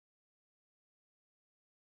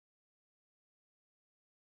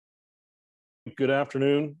good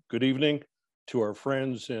afternoon, good evening to our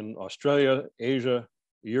friends in Australia, Asia,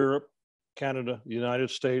 Europe, Canada, the United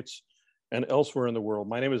States, and elsewhere in the world.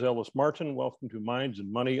 My name is Ellis Martin. Welcome to Minds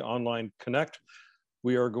and Money Online Connect.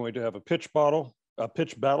 We are going to have a pitch battle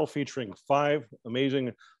featuring 5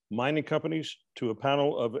 amazing mining companies to a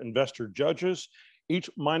panel of investor judges. Each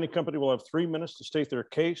mining company will have 3 minutes to state their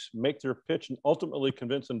case, make their pitch, and ultimately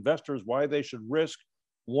convince investors why they should risk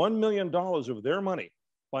 $1 million of their money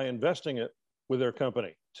by investing it with their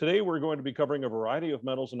company. Today, we're going to be covering a variety of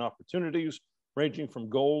metals and opportunities ranging from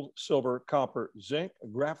gold, silver, copper, zinc,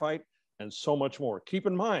 graphite, and so much more. Keep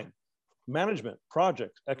in mind, management,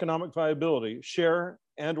 project, economic viability, share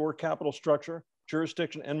and/or capital structure,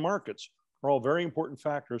 jurisdiction, and markets are all very important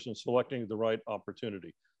factors in selecting the right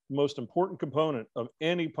opportunity. The most important component of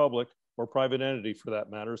any public or private entity, for that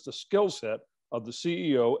matter, is the skill set of the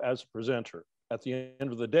CEO as a presenter. At the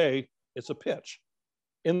end of the day, it's a pitch.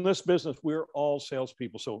 In this business, we're all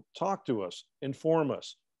salespeople, so talk to us, inform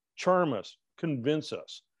us, charm us, convince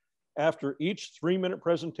us. After each 3-minute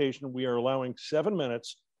presentation, we are allowing 7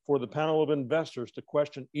 minutes for the panel of investors to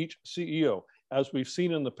question each CEO. As we've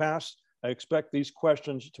seen in the past, I expect these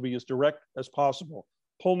questions to be as direct as possible.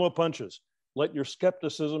 Pull no punches. Let your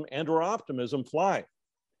skepticism and/or optimism fly.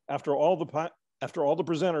 After all the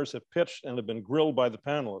presenters have pitched and have been grilled by the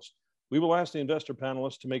panelists, we will ask the investor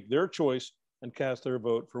panelists to make their choice and cast their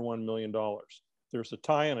vote for $1 million. There's a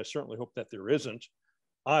tie, and I certainly hope that there isn't.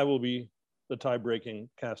 I will be the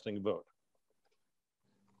tie-breaking casting vote.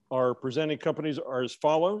 Our presenting companies are as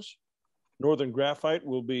follows. Northern Graphite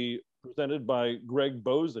will be presented by Greg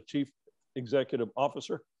Bowes, the Chief Executive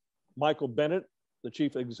Officer. Michael Bennett, the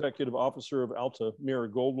Chief Executive Officer of Altamira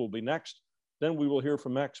Gold, will be next. Then we will hear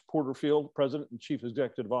from Max Porterfield, President and Chief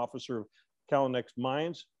Executive Officer of Callinex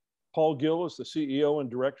Mines. Paul Gill is the CEO and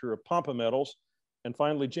Director of Pampa Metals. And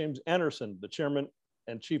finally, James Anderson, the Chairman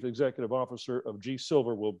and Chief Executive Officer of G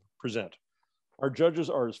Silver, will present. Our judges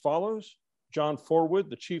are as follows. John Forwood,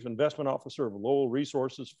 the Chief Investment Officer of Lowell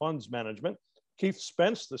Resources Funds Management. Keith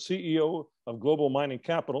Spence, the CEO of Global Mining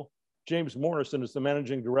Capital. James Morrison is the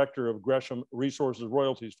Managing Director of Gresham Resources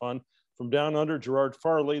Royalties Fund. From down under, Gerard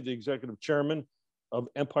Farley, the Executive Chairman of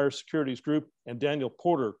Empire Securities Group, and Daniel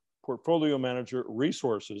Porter, Portfolio Manager,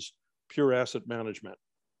 Resources, Pure Asset Management.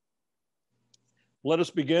 Let us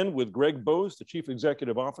begin with Greg Bowes, the Chief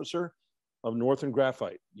Executive Officer of Northern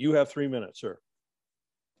Graphite. You have 3 minutes, sir.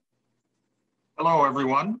 Hello,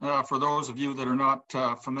 everyone. For those of you that are not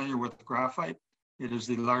familiar with graphite, it is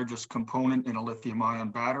the largest component in a lithium-ion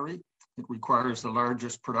battery. It requires the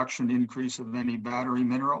largest production increase of any battery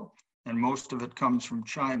mineral, and most of it comes from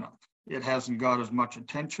China. It hasn't got as much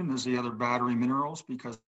attention as the other battery minerals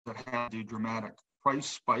because it had a dramatic price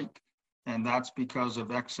spike, and that's because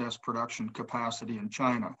of excess production capacity in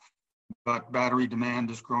China. But battery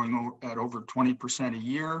demand is growing at over 20% a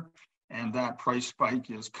year, and that price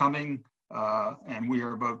spike is coming, and we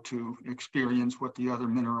are about to experience what the other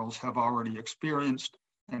minerals have already experienced,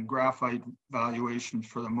 and graphite valuations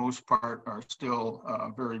for the most part are still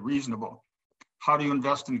very reasonable. How do you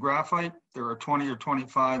invest in graphite? There are 20 or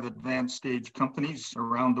 25 advanced stage companies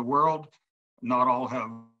around the world. Not all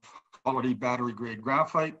have quality battery grade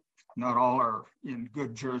graphite. Not all are in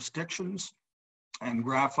good jurisdictions. And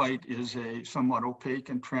graphite is a somewhat opaque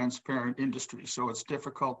and transparent industry. So it's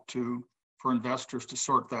difficult for investors to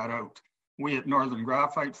sort that out. We at Northern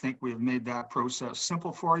Graphite think we have made that process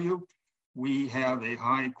simple for you. We have a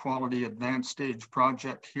high quality advanced stage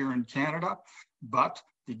project here in Canada, but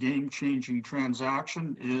the game-changing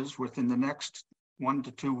transaction is within the next 1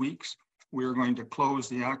 to 2 weeks, we are going to close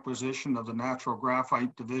the acquisition of the natural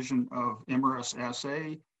graphite division of Imerys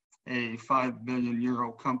SA, a €5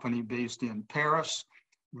 billion company based in Paris.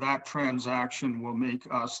 That transaction will make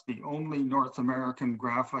us the only North American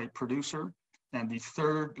graphite producer and the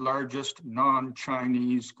 3rd largest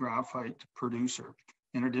non-Chinese graphite producer.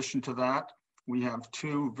 In addition to that, we have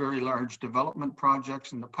 2 very large development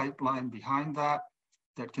projects in the pipeline behind that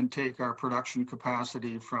can take our production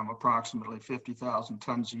capacity from approximately 50,000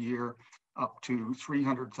 tons a year up to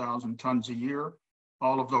 300,000 tons a year.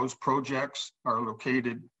 All of those projects are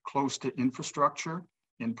located close to infrastructure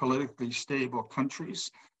in politically stable countries,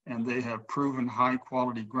 and they have proven high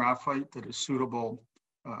quality graphite that is suitable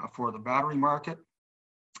for the battery market.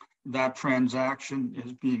 That transaction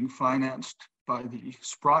is being financed by the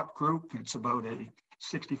Sprott Group. It's about a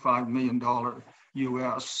 $65 million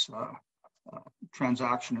US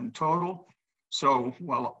transaction in total. So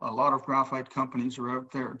while a lot of graphite companies are out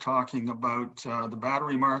there talking about the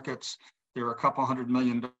battery markets, they're a couple $100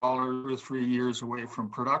 million or 3 years away from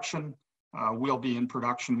production. will be in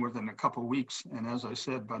production within a couple of weeks. And as I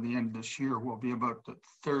said, by the end of this year, we'll be about the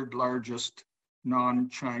third largest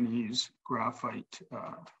non-Chinese graphite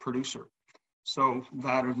producer. So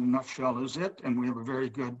that in a nutshell is it. And we have a very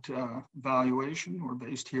good valuation. We're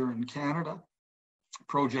based here in Canada.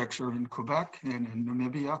 Projects are in Quebec and in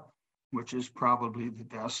Namibia, which is probably the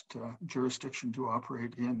best jurisdiction to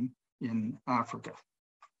operate in Africa.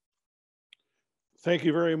 Thank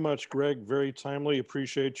you very much, Greg. Very timely.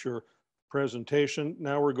 Appreciate your presentation.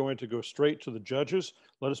 Now we're going to go straight to the judges.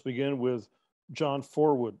 Let us begin with John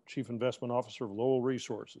Forwood, Chief Investment Officer of Lowell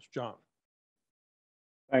Resources. John.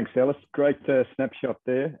 Thanks, Ellis. Great snapshot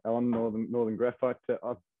there on Northern Graphite.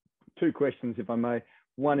 Two questions, if I may.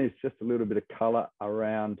 One is just a little bit of colour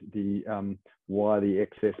around the why the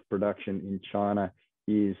excess production in China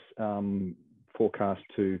is forecast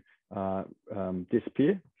to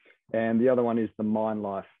disappear. And the other one is the mine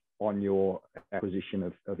life on your acquisition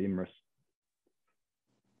of Imerys.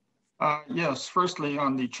 Yes, firstly,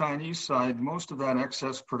 on the Chinese side, most of that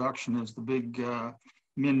excess production is the big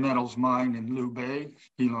Minmetals mine in Liu Bei,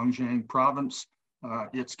 Heilongjiang province.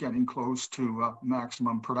 It's getting close to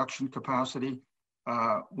maximum production capacity.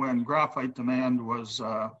 When graphite demand was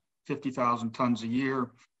 50,000 tons a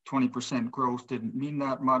year, 20% growth didn't mean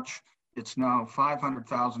that much. It's now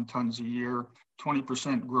 500,000 tons a year.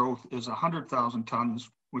 20% growth is 100,000 tons,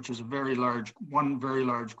 which is one very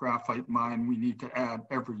large graphite mine we need to add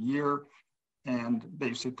every year. And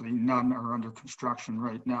basically none are under construction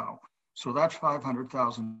right now. So that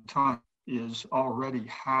 500,000 tons is already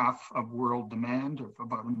half of world demand of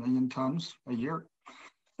about 1 million tons a year.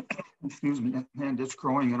 Excuse me, and it's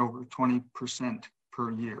growing at over 20%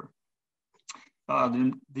 per year.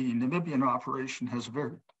 The Namibian operation has a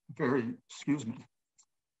very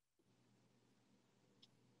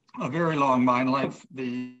long mine life.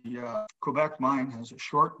 The Quebec mine has a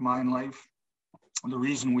short mine life. The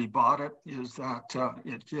reason we bought it is that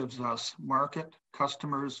it gives us market,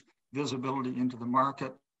 customers, visibility into the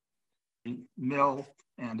market, a mill,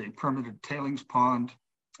 and a permitted tailings pond.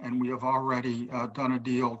 And we have already done a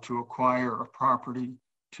deal to acquire a property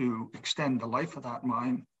to extend the life of that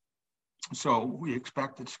mine. So we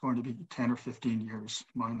expect it's going to be 10 or 15 years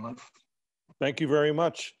mine life. Thank you very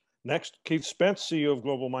much. Next, Keith Spence, CEO of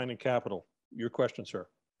Global Mining Capital. Your question, sir.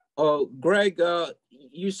 Oh, Greg,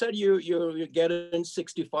 you said you're getting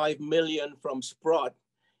 65 million from Sprott.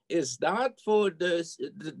 Is that for the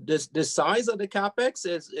size of the capex?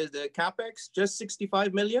 Is the capex just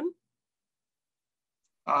 65 million?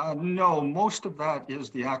 No, most of that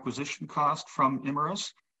is the acquisition cost from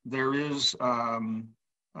Imerys. There is 10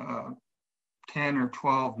 or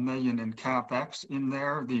 12 million in capex in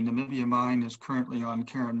there. The Namibia mine is currently on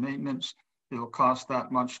care and maintenance. It'll cost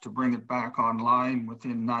that much to bring it back online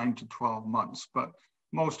within 9 to 12 months. But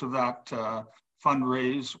most of that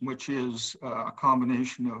fundraise, which is a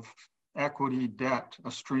combination of equity, debt,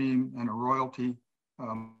 a stream, and a royalty,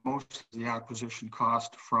 most of the acquisition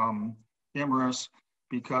cost from Imerys,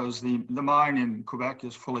 because the mine in Quebec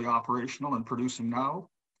is fully operational and producing now,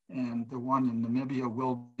 and the one in Namibia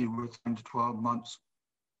will be within 12 months.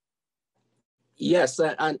 Yes,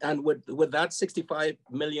 and would that 65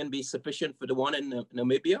 million be sufficient for the one in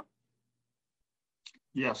Namibia?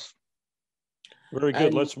 Yes. Very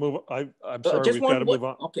good. Let's move. I'm sorry, we've got to move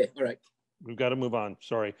on. Okay, all right. We've got to move on.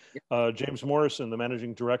 Sorry. James Morrison, the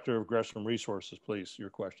Managing Director of Gresham Resources, please. Your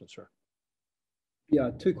question, sir.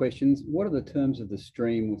 Yeah, two questions. What are the terms of the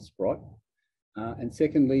stream with Sprott? And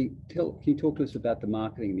secondly, can you talk to us about the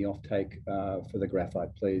marketing, the offtake for the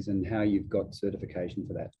graphite, please, and how you've got certification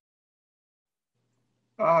for that?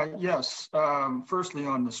 Yes. Firstly,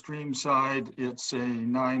 on the stream side, it's a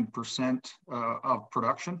 9% of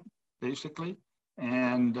production, basically.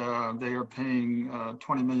 And they are paying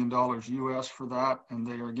 $20 million US for that, and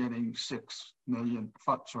they are getting 5 million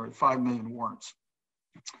warrants.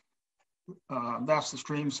 That's the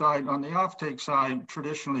stream side. On the offtake side,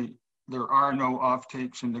 traditionally, there are no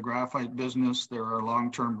offtakes in the graphite business. There are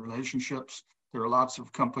long-term relationships. There are lots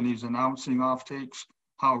of companies announcing offtakes.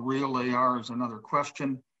 How real they are is another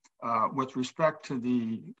question. With respect to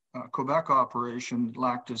the Quebec operation,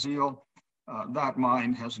 Lac des Îles, that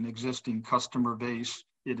mine has an existing customer base.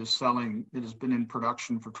 It has been in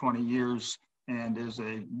production for 20 years and is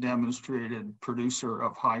a demonstrated producer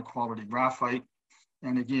of high quality graphite.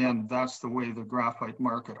 And again, that's the way the graphite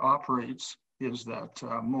market operates, is that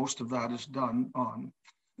most of that is done on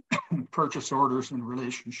purchase orders and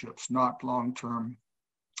relationships, not long-term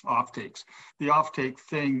offtakes. The offtake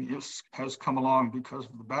thing has come along because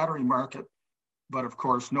of the battery market, but of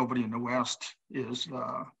course, nobody in the West is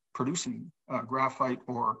producing graphite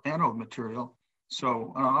or anode material.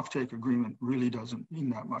 So an offtake agreement really doesn't mean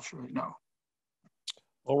that much right now.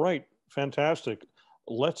 All right, fantastic.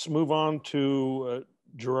 Let's move on to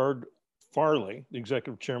Gerard Farley, the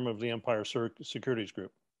Executive Chairman of the Empire Securities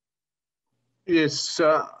Group. Yes,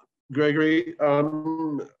 Gregory,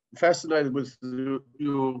 I'm fascinated with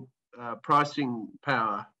your pricing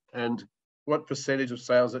power and what percentage of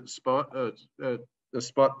sales at spot, the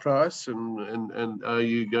spot price, and are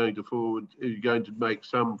you going to make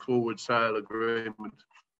some forward sale agreement?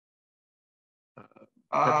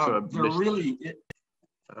 There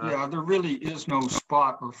really is no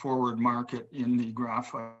spot or forward market in the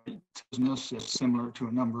graphite business. It's similar to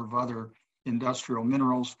a number of other industrial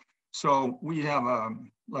minerals. So we have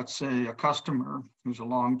let's say a customer who's a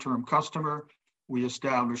long-term customer. We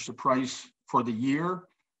establish the price for the year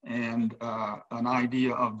and an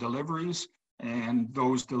idea of deliveries, and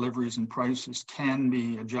those deliveries and prices can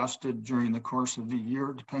be adjusted during the course of the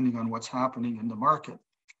year depending on what's happening in the market.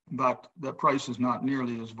 But the price is not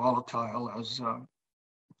nearly as volatile as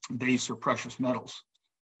base or precious metals.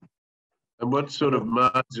 And what sort of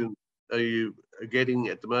margin are you getting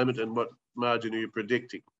at the moment, and what margin are you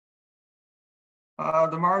predicting?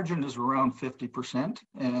 The margin is around 50%,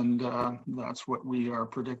 and that's what we are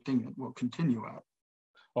predicting it will continue at.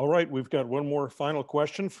 All right, we've got one more final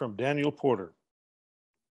question from Daniel Porter.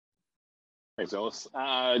 Thanks, Ellis.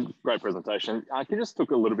 Great presentation. Can you just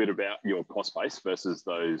talk a little bit about your cost base versus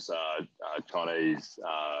those Chinese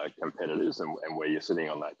competitors and where you're sitting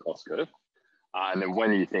on that cost curve? And then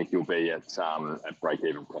when do you think you'll be at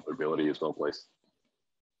break-even profitability as well, please?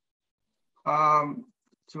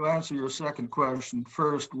 To answer your second question,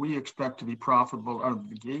 first, we expect to be profitable out of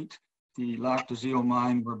the gate. The Lac des Îles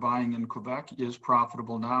mine we're buying in Quebec is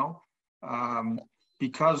profitable now.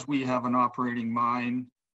 Because we have an operating mine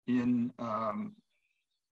in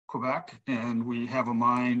Quebec and we have a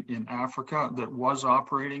mine in Africa that was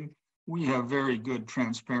operating, we have very good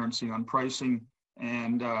transparency on pricing.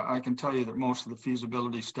 And I can tell you that most of the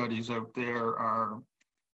feasibility studies out there are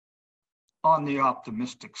on the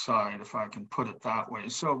optimistic side, if I can put it that way.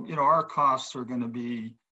 So, you know, our costs are going to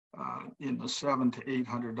be in the $700 to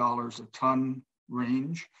 $800 a ton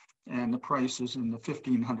range, and the price is in the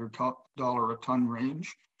 $1,500 a ton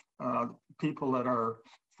range. People that are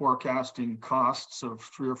forecasting costs of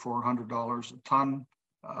 $300 or $400 a ton,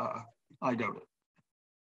 I doubt it.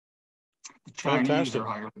 The Chinese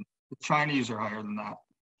are higher than that.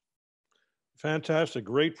 Fantastic,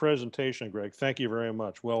 great presentation, Greg. Thank you very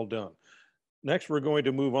much. Well done. Next, we're going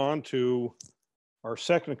to move on to our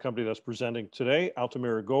second company that's presenting today,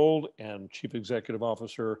 Altamira Gold, and Chief Executive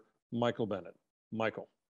Officer, Michael Bennett. Michael.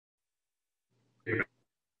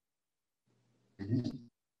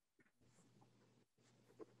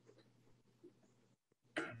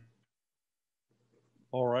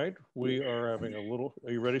 All right, we are having a little,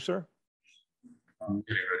 are you ready, sir? I'm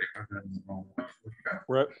getting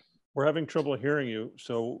ready. We're having trouble hearing you,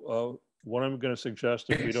 so what I'm going to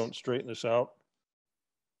suggest, if we don't straighten this out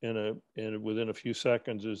within a few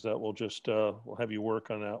seconds, is that we'll just we'll have you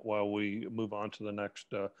work on that while we move on to the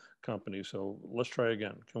next company. So let's try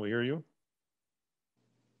again. Can we hear you,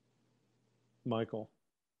 Michael?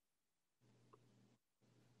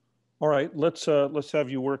 All right, let's have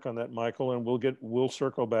you work on that, Michael, and we'll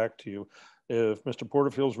circle back to you. If Mr.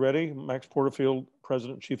 Porterfield's ready, Max Porterfield,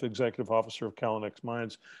 President and Chief Executive Officer of Callinex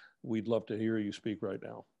Mines, we'd love to hear you speak right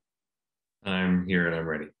now. I'm here and I'm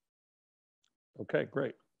ready. Okay,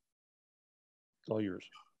 great. It's all yours.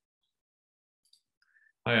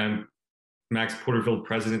 Hi, I'm Max Porterfield,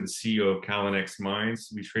 President and CEO of Callinex Mines.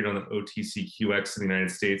 We trade on the OTCQX in the United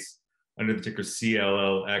States under the ticker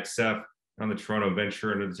CLLXF, on the Toronto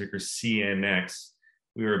Venture under the ticker CNX.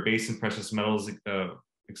 We are a base and precious metals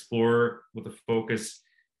explorer with a focus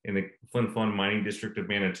in the Flin Flon mining district of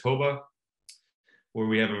Manitoba, where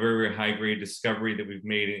we have a very, very high-grade discovery that we've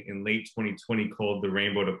made in late 2020 called the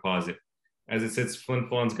Rainbow Deposit. As it sits, Flin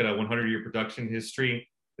Flon's got a 100-year production history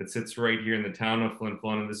that sits right here in the town of Flin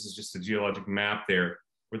Flon, and this is just a geologic map there,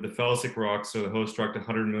 where the felsic rocks are the host rock to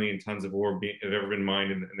 100 million tons of ore have ever been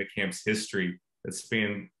mined in the camp's history that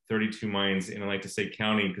span 32 mines in, I like to say,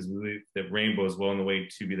 county, because we believe that Rainbow is well on the way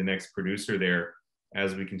to be the next producer there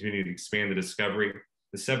as we continue to expand the discovery.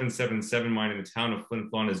 The 777 mine in the town of Flin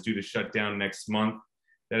Flon is due to shut down next month.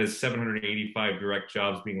 That is 785 direct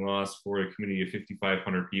jobs being lost for a community of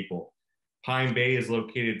 5,500 people. Pine Bay is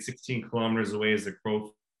located 16 kilometers away as the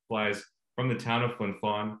crow flies from the town of Flin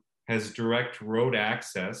Flon, has direct road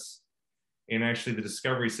access, and actually the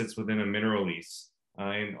discovery sits within a mineral lease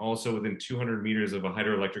and also within 200 meters of a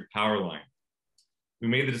hydroelectric power line. We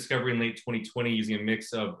made the discovery in late 2020 using a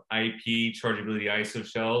mix of IP chargeability ISO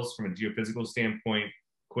shells from a geophysical standpoint,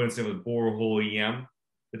 coincident with borehole EM.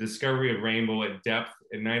 The discovery of Rainbow at depth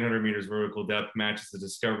at 900 meters vertical depth matches the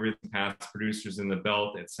discovery of the past producers in the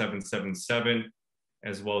belt at 777,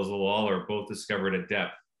 as well as Lowell are both discovered at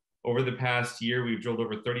depth. Over the past year, we've drilled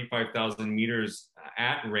over 35,000 meters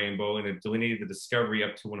at Rainbow and have delineated the discovery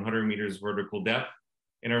up to 100 meters vertical depth.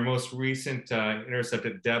 In our most recent intercept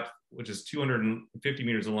at depth, which is 250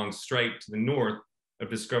 meters along strike to the north of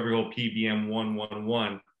discovery hole PBM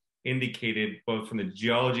 111, indicated both from the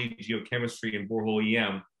geology, geochemistry, and borehole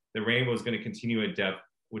EM that Rainbow is going to continue at depth,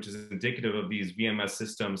 which is indicative of these VMS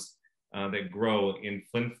systems that grow in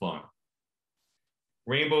Flin Flon.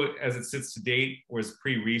 Rainbow, as it sits to date, was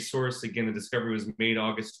pre-resource. Again, the discovery was made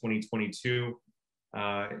August 2022.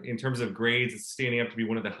 In terms of grades, it's standing up to be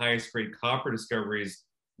one of the highest grade copper discoveries,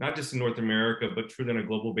 not just in North America, but truly on a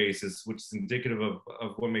global basis, which is indicative of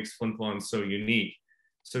what makes Flin Flon so unique.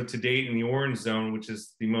 So to date, in the orange zone, which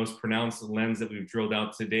is the most pronounced lens that we've drilled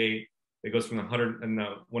out to date, it goes from the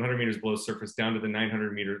 100 meters below surface down to the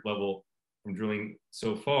 900 meter level from drilling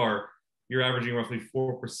so far, you're averaging roughly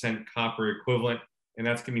 4% copper equivalent, and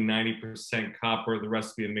that's gonna be 90% copper. The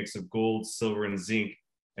rest will be a mix of gold, silver, and zinc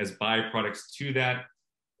as byproducts to that.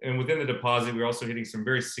 And within the deposit, we're also hitting some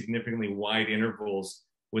very significantly wide intervals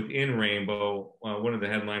within Rainbow. One of the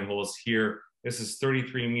headline holes here, this is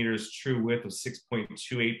 33 meters true width of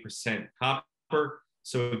 6.28% copper.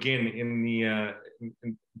 So again,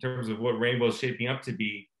 in terms of what Rainbow is shaping up to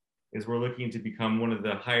be, is we're looking to become one of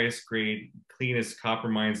the highest grade, cleanest copper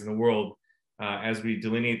mines in the world as we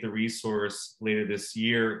delineate the resource later this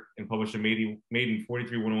year and publish a maiden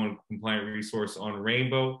 43-101 compliant resource on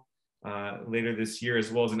Rainbow later this year,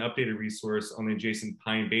 as well as an updated resource on the adjacent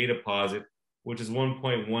Pine Bay deposit, which is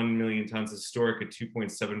 1.1 million tons historic at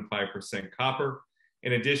 2.75% copper.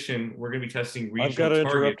 In addition, we're going to be testing regional I've got to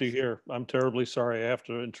targets. interrupt you here. I'm terribly sorry. I have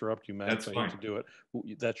to interrupt you, Matt. That's fine. I hate to do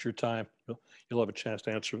it. That's your time. You'll have a chance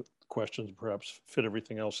to answer questions, perhaps fit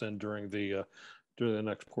everything else in during the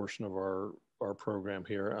next portion of our program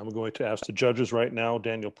here. I'm going to ask the judges right now.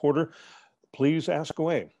 Daniel Porter, please ask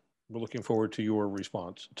away. We're looking forward to your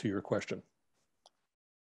response to your question.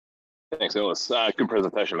 Thanks, Ellis. Good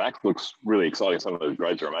presentation, Max. Looks really exciting. Some of those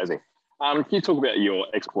grades are amazing. Can you talk about your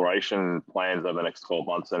exploration plans over the next 12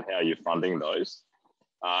 months and how you're funding those?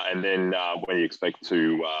 And then when you expect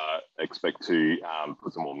to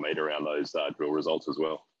put some more meat around those drill results as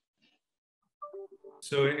well?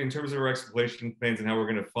 So in terms of our exploration plans and how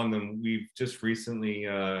we're going to fund them, we've just recently,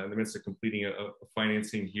 in the midst of completing a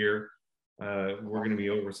financing here, we're going to be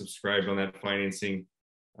oversubscribed on that financing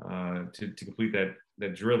to complete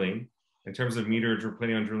that drilling. In terms of meterage, we're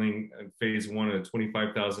planning on drilling phase 1 of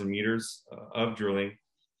 25,000 meters of drilling.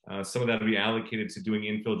 Some of that will be allocated to doing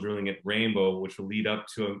infill drilling at Rainbow, which will lead up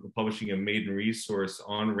to publishing a maiden resource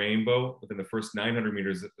on Rainbow within the first 900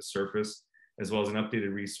 meters at the surface, as well as an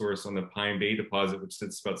updated resource on the Pine Bay deposit, which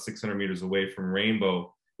sits about 600 meters away from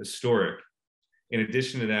Rainbow historic. In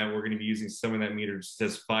addition to that, we're going to be using some of that meterage to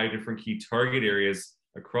test 5 different key target areas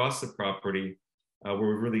across the property, where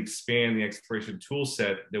we really expand the exploration tool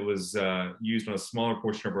set that was used on a smaller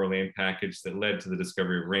portion of our land package that led to the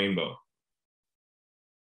discovery of Rainbow.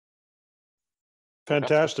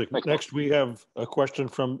 Fantastic. Next, we have a question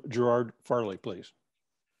from Gerard Farley, please.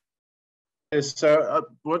 Yes. So,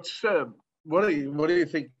 what do you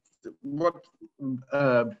think? What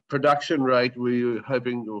production rate were you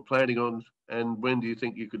hoping or planning on, and when do you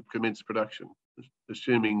think you could commence production,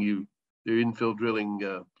 assuming the infill drilling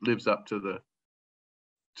lives up to the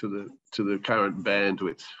current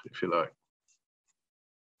bandwidth, if you like?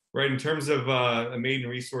 Right. In terms of a maiden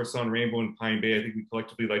resource on Rainbow and Pine Bay, I think we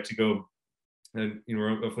collectively like to go,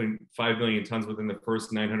 roughly 5 million tons within the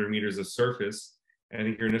first 900 meters of surface. And I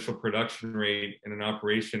think your initial production rate in an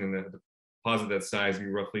operation in the deposit that size would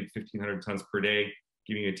be roughly 1,500 tons per day,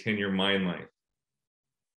 giving you a 10-year mine life.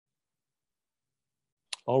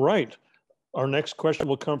 All right. Our next question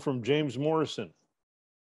will come from James Morrison.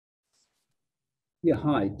 Yeah,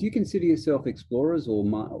 hi. Do you consider yourself explorers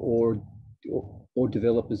or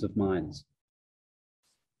developers of mines?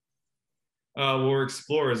 We're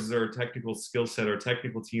explorers is our technical skill set. Our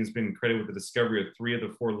technical team's been credited with the discovery of 3 of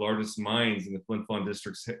the 4 largest mines in the Flin Flon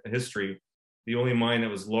district's history. The only mine that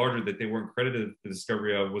was larger that they weren't credited with the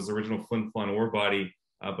discovery of was the original Flin Flon ore body,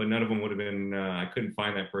 but none of them would have been, I couldn't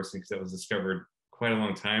find that person because that was discovered quite a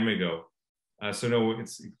long time ago. So no,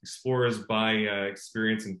 it's explorers by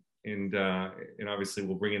experience, and obviously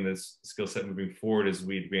we'll bring in this skill set moving forward as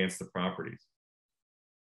we advance the properties.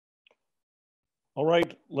 All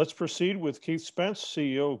right, let's proceed with Keith Spence,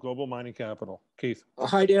 CEO of Global Mining Capital. Keith.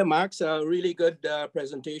 Hi there, Max. Really good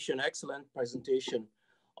presentation, excellent presentation.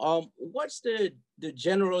 What's the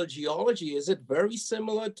general geology? Is it very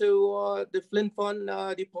similar to the Flin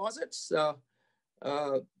Flon deposits?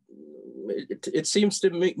 It seems to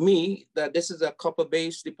me that this is a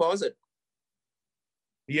copper-based deposit.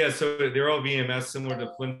 Yeah, so they're all VMS, similar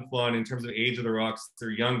to Flin Flon in terms of age of the rocks. They're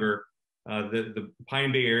younger. The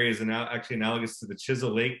Pine Bay area is actually analogous to the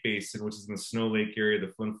Chisel Lake Basin, which is in the Snow Lake area,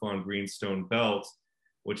 the Flin Flon Greenstone Belt,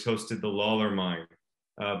 which hosted the Lowell mine.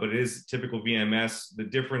 But it is typical VMS. The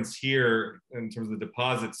difference here in terms of the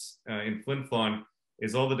deposits in Flin Flon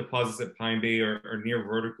is all the deposits at Pine Bay are near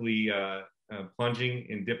vertically plunging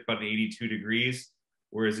and dip about 82 degrees.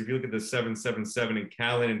 Whereas if you look at the 777 and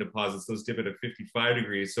Callinex deposits, those dip at 55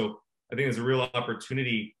 degrees. So I think there's a real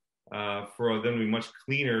opportunity for them to be much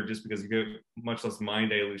cleaner just because you get much less mine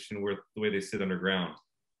dilution with the way they sit underground.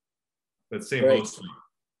 But same host.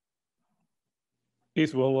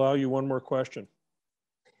 Keith, we'll allow you one more question.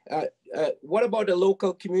 What about the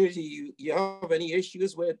local community? You have any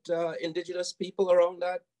issues with indigenous people around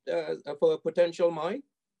that for a potential mine?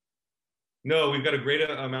 No, we've got a great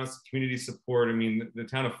amount of community support. I mean, the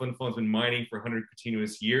town of Flin Flon has been mining for 100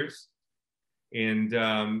 continuous years. And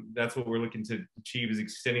that's what we're looking to achieve, is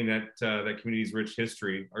extending that community's rich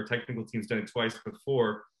history. Our technical team's done it twice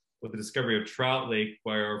before with the discovery of Trout Lake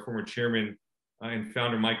by our former chairman and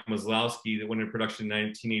founder, Michael Maslowski, that went into production in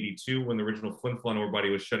 1982 when the original Flin Flon ore body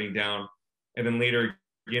was shutting down. And then later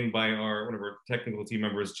again by one of our technical team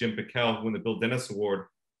members, Jim Piquel, who won the Bill Dennis Award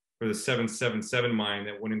for the 777 mine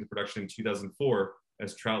that went into production in 2004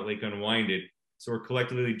 as Trout Lake unwinded. So we're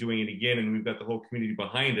collectively doing it again, and we've got the whole community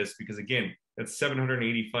behind us because, again, that's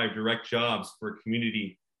 785 direct jobs for a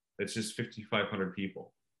community that's just 5,500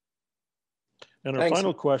 people. And our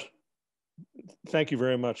final question, thank you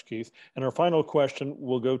very much, Keith. And our final question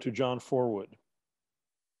will go to John Forwood.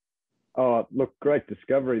 Oh, look, great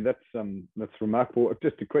discovery. That's remarkable.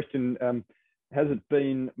 Just a question, has it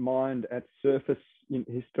been mined at surface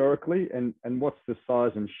historically? And what's the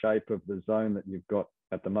size and shape of the zone that you've got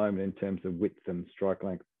at the moment in terms of width and strike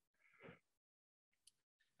length?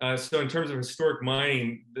 So in terms of historic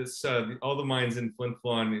mining, all the mines in Flin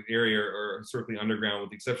Flon area are historically underground, with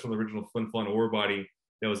the exception of the original Flin Flon ore body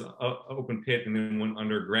that was open pit and then went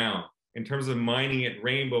underground. In terms of mining at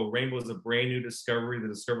Rainbow is a brand new discovery. The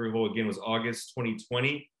discovery hole, again, was August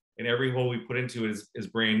 2020, and every hole we put into it is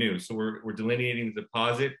brand new. So we're delineating the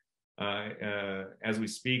deposit as we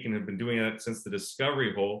speak, and have been doing that since the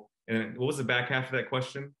discovery hole. And what was the back half of that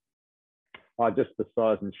question? Just the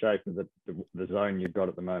size and shape of the zone you've got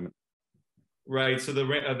at the moment. Right, so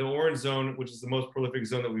the orange zone, which is the most prolific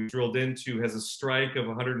zone that we've drilled into, has a strike of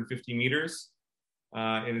 150 meters,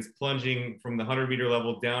 and it's plunging from the 100-meter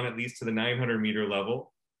level down at least to the 900-meter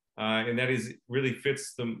level. And that really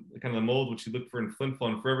fits the kind of the mold which you look for in Flin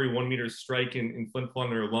Flon. For every 1 meter strike in Flin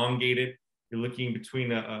Flon, they're elongated. You're looking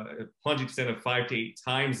between a plunge extent of 5 to 8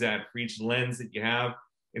 times that for each lens that you have.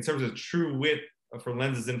 In terms of true width for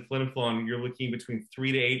lenses in Flin Flon, you're looking between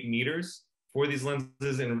 3 to 8 meters for these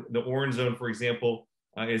lenses. And the orange zone, for example,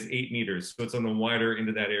 is 8 meters. So it's on the wider end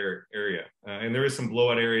of that area. And there is some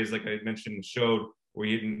blowout areas, like I mentioned, showed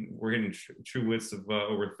where we're hitting true widths of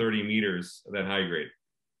over 30 meters of that high grade.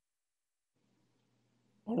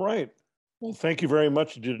 All right. Well, thank you very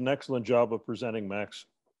much. You did an excellent job of presenting, Max.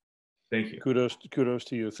 Thank you. Kudos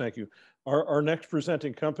to you. Thank you. Our next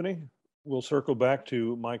presenting company, we'll circle back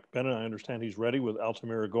to Mike Bennett. I understand he's ready with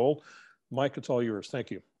Altamira Gold. Mike, it's all yours.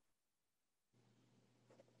 Thank you.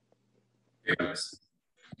 Yes.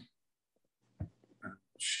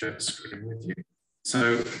 Share the screen with you.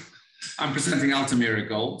 So I'm presenting Altamira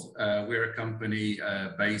Gold. We're a company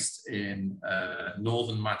based in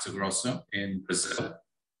northern Mato Grosso in Brazil.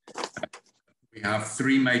 We have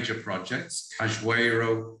 3 major projects: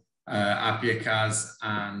 Cajueiro, Apiacás,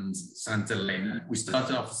 and Santa Elena. We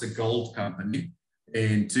started off as a gold company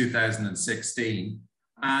in 2016,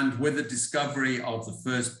 and with the discovery of the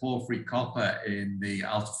first porphyry copper in the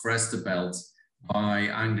Alta Floresta belt by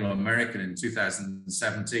Anglo American in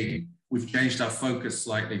 2017, we've changed our focus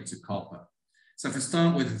slightly to copper. So if we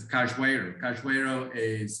start with Cajueiro, Cajueiro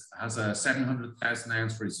has a 700,000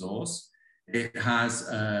 ounce resource. It has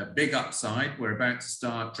a big upside. We're about to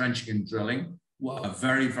start trenching and drilling a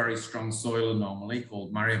very, very strong soil anomaly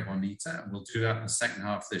called Maria Bonita, and we'll do that in the second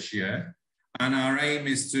half of this year. And our aim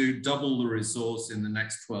is to double the resource in the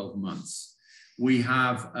next 12 months. We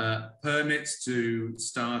have permits to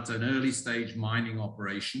start an early stage mining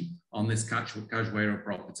operation on this Cajueiro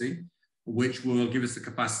property. which will give us the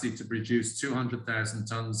capacity to produce 200,000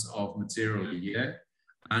 tons of material a year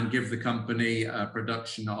and give the company a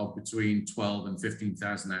production of between 12 and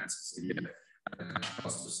 15,000 ounces a year at a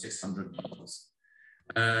cost of $600.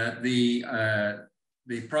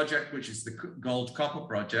 The project, which is the gold copper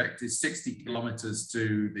project, is 60 kilometers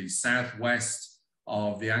to the southwest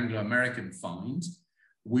of the Anglo-American find.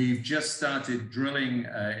 We've just started drilling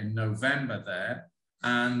in November there,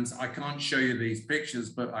 and I can't show you these pictures,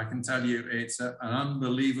 but I can tell you it's an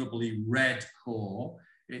unbelievably red core.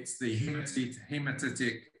 It's the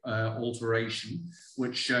hematitic alteration,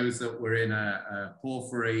 which shows that we're in a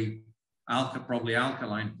porphyry, probably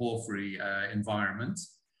alkaline porphyry environment.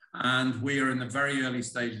 And we are in the very early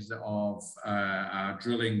stages of our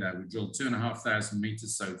drilling there. We've drilled 2,500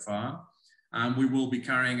 meters so far, and we will be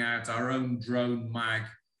carrying out our own drone mag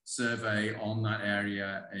survey on that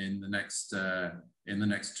area in the next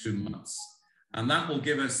 2 months. And that will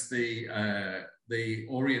give us the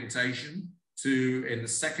orientation to, in the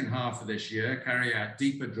second half of this year, carry out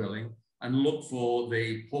deeper drilling and look for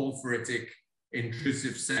the porphyritic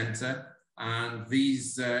intrusive center. And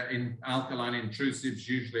these alkaline intrusives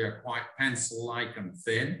usually are quite pencil-like and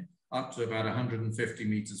thin, up to about 150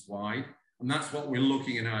 meters wide. And that's what we're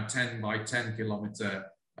looking in our 10 by 10 kilometer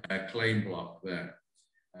claim block there.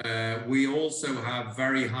 We also have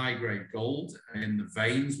very high-grade gold in the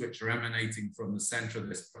veins, which are emanating from the center of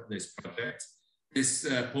this project. This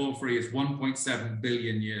porphyry is 1.7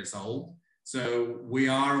 billion years old. So we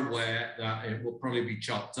are aware that it will probably be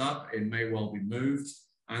chopped up. It may well be moved.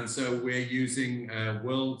 And so we're using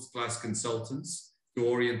world-class consultants to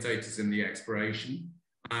orientate us in the exploration.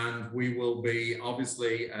 And we will be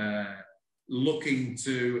obviously looking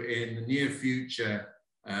to, in the near future,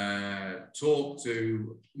 talk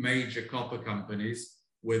to major copper companies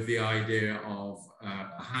with the idea of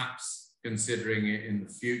perhaps considering it in the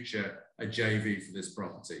future a JV for this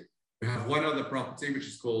property. We have one other property which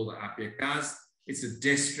is called Apiacaz. It's a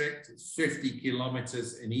district, it's 50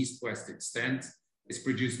 kilometers in east-west extent. It's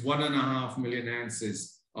produced 1.5 million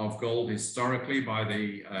ounces of gold historically by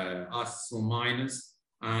the artisanal miners,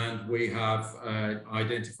 and we have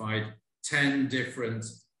identified 10 different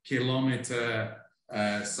kilometer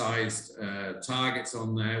sized targets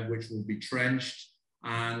on there, which will be trenched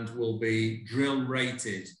and will be drill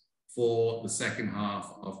rated for the second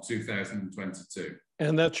half of 2022.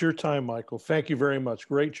 And that's your time, Michael. Thank you very much.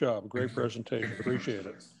 Great job. Great presentation. Appreciate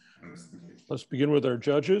it. Let's begin with our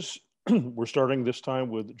judges. We're starting this time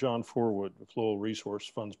with John Forwood of Lowell Resource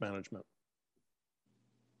Funds Management.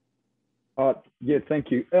 Yeah, thank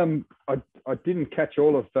you. I didn't catch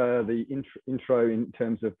all of the intro in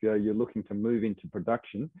terms of you're looking to move into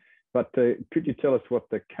production, but could you tell us what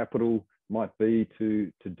the capital might be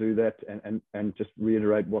to do that, and just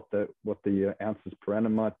reiterate what the ounces per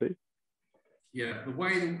annum might be? Yeah, the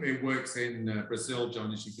way it works in Brazil,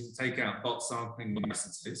 John, is you can take out bulk sampling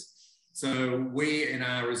licenses. So we, in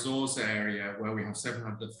our resource area, where we have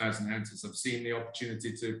 700,000 ounces, have seen the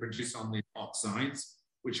opportunity to produce on the oxides,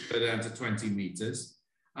 which go down to 20 meters.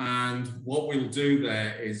 And what we'll do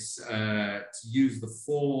there is to use the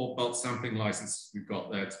 4 bulk sampling licenses we've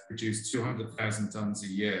got there to produce 200,000 tons a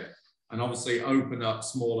year, and obviously open up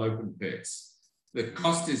small open pits. The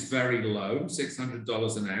cost is very low,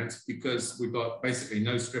 $600 an ounce, because we've got basically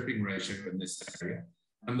no stripping ratio in this area.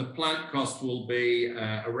 And the plant cost will be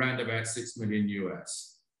around about $6 million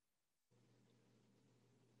US.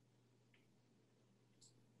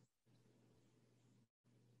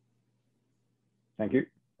 Thank you.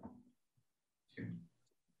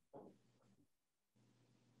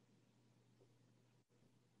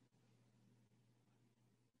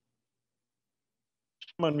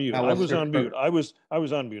 I'm on mute. I was on mute. I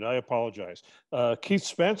was on mute. I apologize. Keith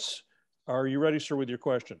Spence, are you ready, sir, with your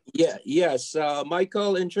question? Yeah. Yes.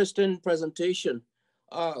 Michael, interesting presentation.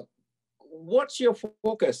 What's your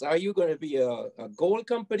focus? Are you going to be a gold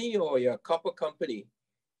company or a copper company?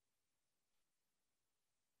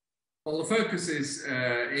 Well, the focus is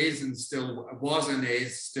and still was and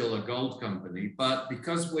is still a gold company, but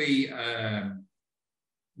because we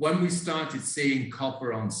when we started seeing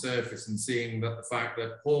copper on surface and seeing that the fact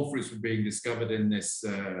that porphyries were being discovered in this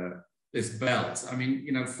this belt, I mean,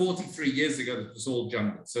 you know, 43 years ago it was all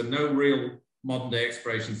jungle, so no real modern day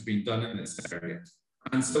exploration has been done in this area,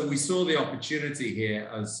 and so we saw the opportunity here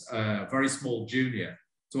as a very small junior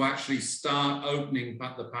to actually start opening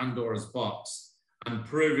the Pandora's box and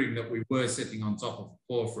proving that we were sitting on top of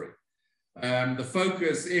porphyry. The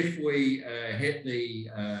focus, if we hit the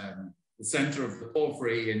center of the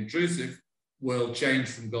porphyry intrusive, will change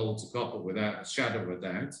from gold to copper without a shadow of a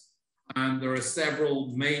doubt. And there are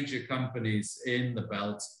several major companies in the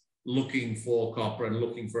belt looking for copper and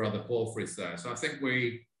looking for other porphyries there. So I think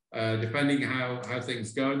we, depending how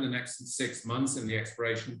things go in the next 6 months in the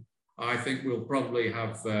exploration, I think we'll probably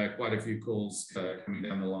have quite a few calls coming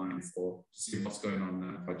down the line to see what's going on in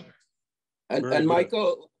that project. And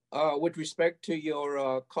Michael, with respect to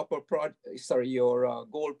your your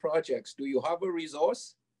gold projects, do you have a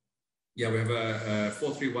resource? Yeah, we have a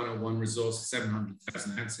 43101 resource,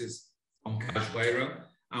 700,000 ounces on Cajueiro,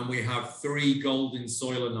 and we have 3 gold in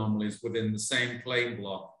soil anomalies within the same claim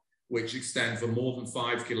block, which extend for more than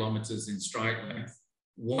 5 kilometers in strike length,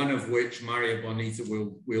 one of which Maria Bonita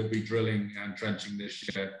will be drilling and trenching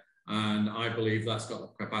this year. And I believe that's got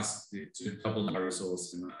the capacity to double our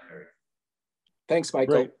resource in that area. Thanks,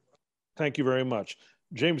 Michael. Great. Thank you very much.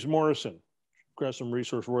 James Morrison, Gresham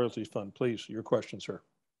Resource Royalties Fund, please, your question, sir.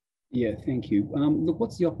 Yeah, thank you. Look,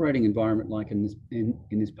 what's the operating environment like in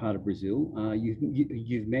this part of Brazil?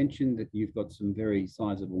 You've mentioned that you've got some very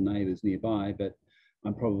sizable neighbours nearby, but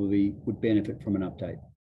I probably would benefit from an update.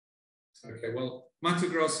 Okay, well, Mato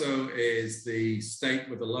Grosso is the state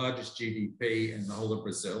with the largest GDP in the whole of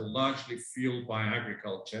Brazil, largely fueled by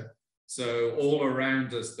agriculture. So all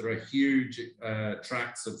around us, there are huge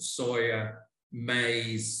tracts of soya,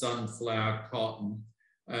 maize, sunflower, cotton.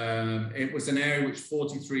 It was an area which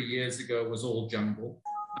 43 years ago was all jungle.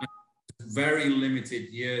 Very limited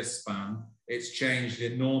year span. It's changed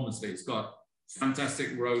enormously. It's got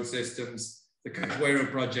fantastic road systems. The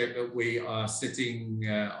Cajueiro project that we are sitting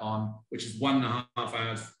on, which is 1.5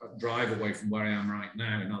 hours drive away from where I am right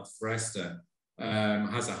now in Alta Floresta,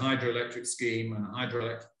 has a hydroelectric scheme and a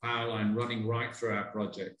hydroelectric power line running right through our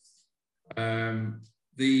project.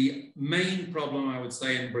 The main problem, I would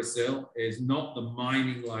say, in Brazil is not the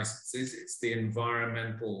mining licenses, it's the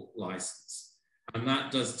environmental license. And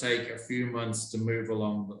that does take a few months to move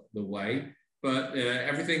along the way. But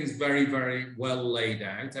everything's very, very well laid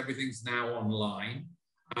out. Everything's now online.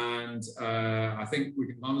 And I think we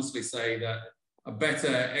can honestly say that a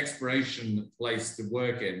better exploration place to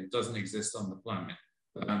work in doesn't exist on the planet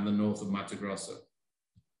than the north of Mato Grosso.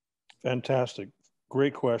 Fantastic.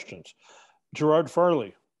 Great questions. Gerard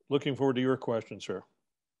Farley, looking forward to your question, sir.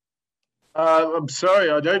 I'm sorry,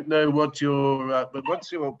 I don't know what but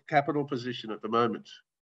what's your capital position at the moment?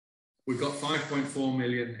 We've got 5.4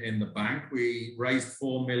 million in the bank. We raised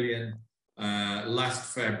 4 million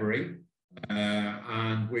last February,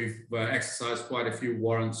 and we've exercised quite a few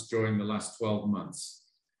warrants during the last 12 months.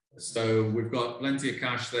 So we've got plenty of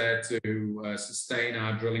cash there to sustain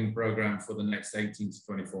our drilling program for the next 18 to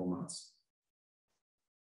 24 months.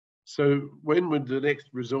 So when would the next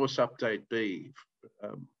resource update be?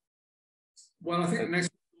 Well, I think the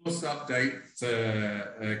next resource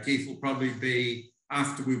update, Keith, will probably be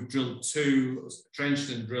after we've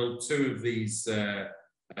trenched and drilled 2 of these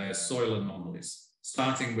soil anomalies,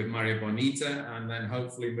 starting with Maria Bonita and then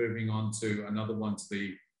hopefully moving on to another one to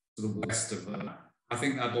the west of that. I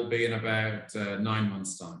think that'll be in about 9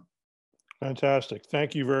 months' time. Fantastic.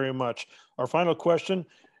 Thank you very much. Our final question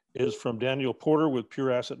is from Daniel Porter with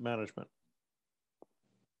Pure Asset Management.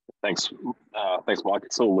 Thanks, Mike.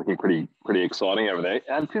 It's all looking pretty exciting over there.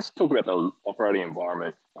 And just talk about the operating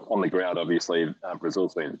environment on the ground. Obviously,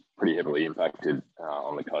 Brazil's been pretty heavily impacted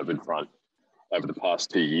on the COVID front over the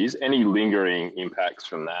past 2 years. Any lingering impacts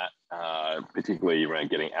from that, particularly around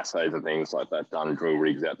getting assays and things like that done, drill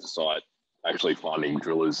rigs out to site, actually finding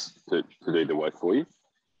drillers to do the work for you?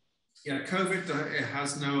 Yeah, COVID it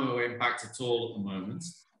has no impact at all at the moment.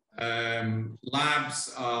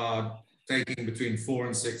 Labs are taking between 4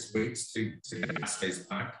 and 6 weeks to get assays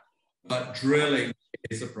back, but drilling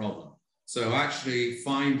is a problem. So actually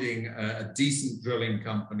finding a decent drilling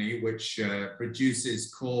company which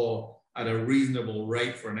produces core at a reasonable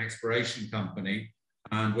rate for an exploration company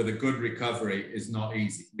and with a good recovery is not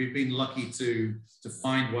easy. We've been lucky to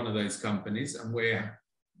find one of those companies, and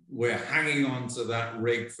we're hanging on to that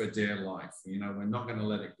rig for dear life. You know, we're not going to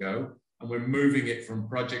let it go. And we're moving it from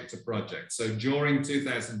project to project. So during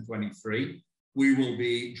 2023, we will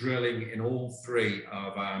be drilling in all 3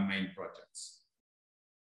 of our main projects.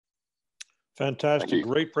 Fantastic.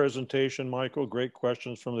 Great presentation, Michael. Great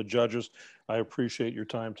questions from the judges. I appreciate your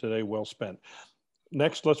time today. Well spent.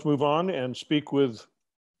 Next, let's move on and speak with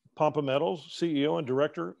Pampa Metals CEO and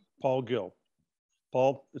Director, Paul Gill.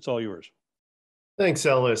 Paul, it's all yours. Thanks,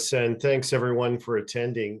 Ellis, and thanks everyone for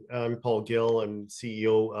attending. I'm Paul Gill. I'm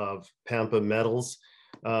CEO of Pampa Metals.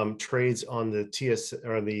 Trades on the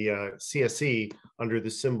CSE under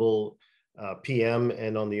the symbol PM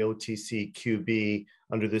and on the OTC QB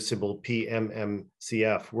under the symbol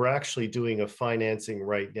PMMCF. We're actually doing a financing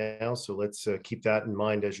right now, so let's keep that in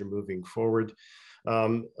mind as you're moving forward.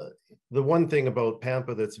 The one thing about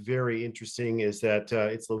Pampa that's very interesting is that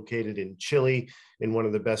it's located in Chile, in one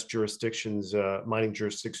of the best jurisdictions, mining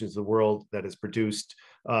jurisdictions of the world, that has produced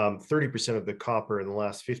 30% of the copper in the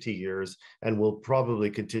last 50 years, and will probably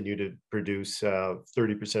continue to produce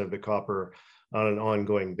 30% of the copper on an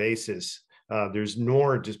ongoing basis. There's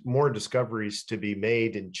more discoveries to be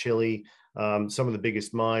made in Chile. Some of the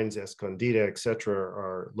biggest mines, Escondida, et cetera,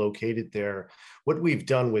 are located there. What we've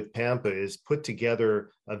done with Pampa is put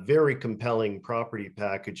together a very compelling property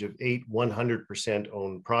package of 8 100%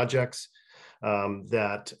 owned projects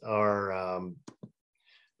that are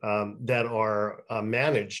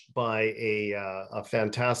managed by a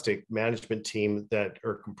fantastic management team that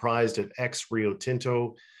are comprised of ex-Rio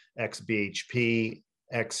Tinto, ex-BHP,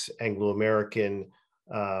 ex-Anglo-American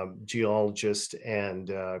geologists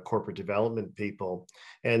and corporate development people.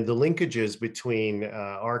 And the linkages between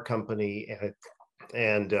our company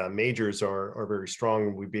and majors are very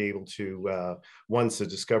strong. We'd be able to, once the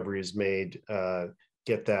discovery is made,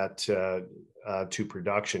 get that to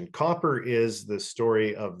production. Copper is the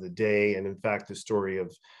story of the day, and in fact, the story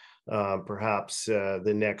of perhaps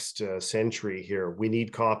the next century here. We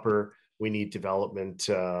need copper, we need development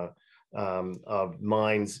of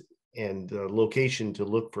mines, and the location to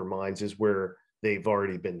look for mines is where they've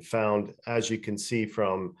already been found. As you can see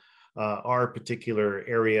from our particular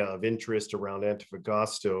area of interest around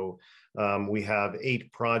Antofagasta, we have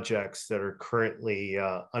 8 projects that are currently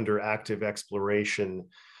under active exploration.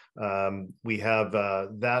 We have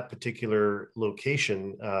that particular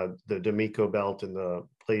location, the D'Amico Belt and the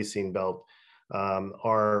Pleistocene Belt,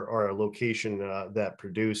 are a location that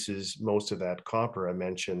produces most of that copper I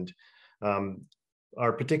mentioned.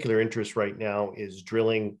 Our particular interest right now is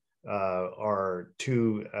drilling our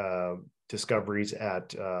 2 discoveries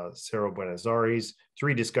at Cerro Buenos Aires,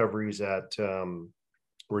 3 discoveries at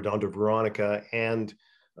Redondo Veronica, and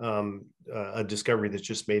a discovery that's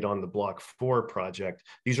just made on the Block 4 project.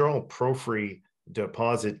 These are all porphyry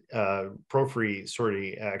deposit, porphyry sort of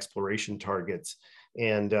exploration targets.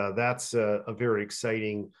 And that's a very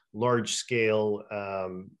exciting, large scale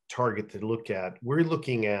target to look at. We're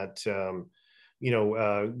looking at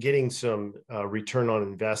getting some return on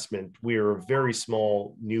investment. We're a very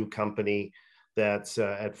small new company that's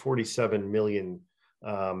at 47 million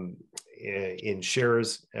in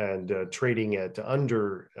shares and trading at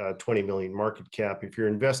under 20 million market cap. If you're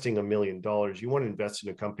investing $1 million, you want to invest in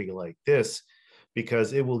a company like this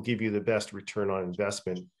because it will give you the best return on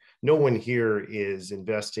investment. No one here is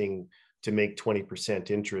investing to make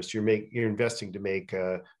 20% interest. You're investing to make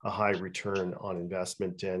a high return on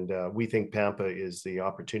investment. And we think Pampa is the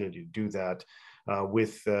opportunity to do that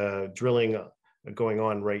with drilling going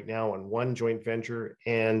on right now on 1 joint venture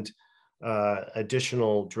and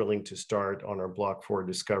additional drilling to start on our Block 4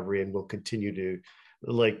 discovery. And we'll continue to,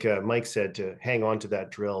 like Mike said, to hang on to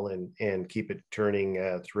that drill and keep it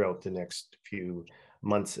turning throughout the next few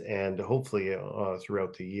months and hopefully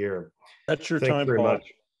throughout the year. That's your time, Paul.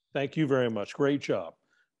 Thank you very much. Great job.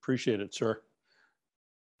 Appreciate it, sir.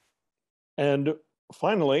 And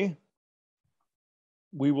finally,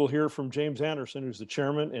 we will hear from James Anderson, who's the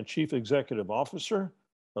Chairman and Chief Executive Officer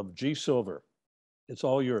of G Silver. It's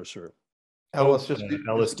all yours, sir. Ellis,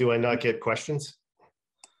 do I not get questions?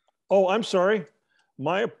 Oh, I'm sorry.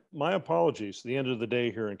 My apologies. At the end of the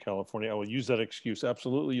day here in California, I will use that excuse.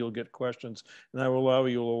 Absolutely, you'll get questions, and I will allow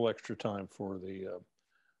you a little extra time for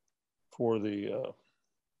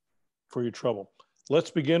your trouble.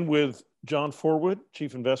 Let's begin with John Forwood,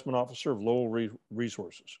 Chief Investment Officer of Lowell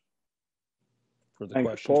Resources, for the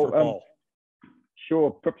question for Paul.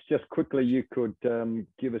 Sure. Perhaps just quickly, you could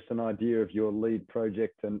give us an idea of your lead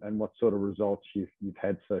project and what sort of results you've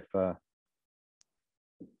had so far.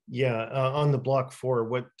 Yeah, on the Block 4,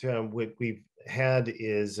 what we've had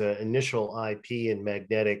is initial IP and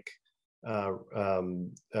magnetic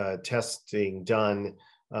testing done.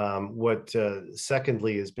 What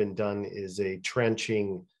secondly has been done is a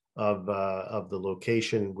trenching of the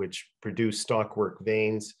location, which produced stockwork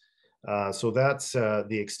veins. So that's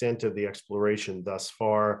the extent of the exploration thus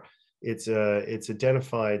far. It's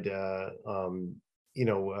identified,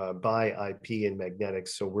 by IP and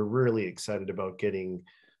magnetics. So we're really excited about getting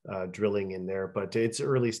drilling in there, but it's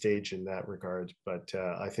early stage in that regard. But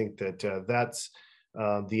I think that that's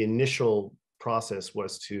the initial process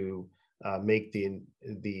was to make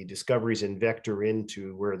the discoveries and vector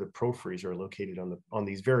into where the porphyries are located on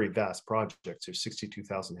these very vast projects. There's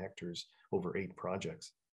 62,000 hectares over 8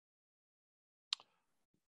 projects.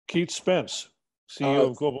 Keith Spence, CEO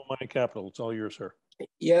of Global Mining Capital. It's all yours, sir.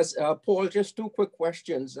 Yes, Paul, just 2 quick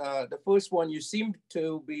questions. The first one, you seem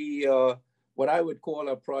to be what I would call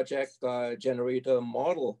a project generator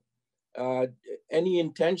model. Any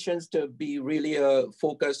intentions to be really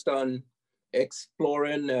focused on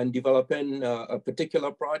exploring and developing a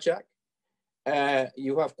particular project?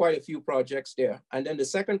 You have quite a few projects there. And then the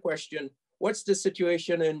second question, what's the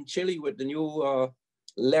situation in Chile with the new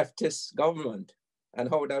leftist government and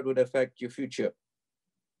how that would affect your future?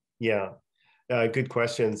 Yeah, good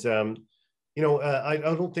questions. I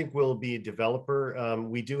don't think we'll be a developer.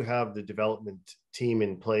 We do have the development team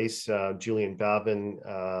in place. Julian Babin,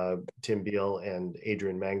 Tim Beal, and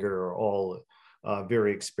Adrian Manger are all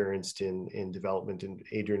very experienced in development. And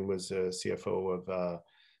Adrian was a CFO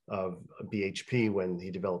of BHP when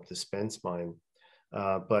he developed the Spence mine.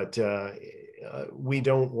 But we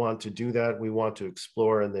don't want to do that. We want to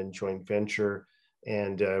explore and then joint venture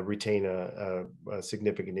and retain a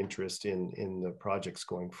significant interest in the projects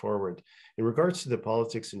going forward. In regards to the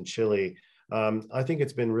politics in Chile, I think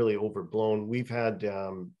it's been really overblown. We've had,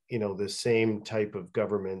 the same type of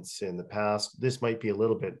governments in the past. This might be a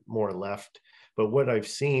little bit more left, but what I've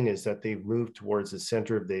seen is that they've moved towards the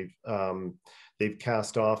center. They've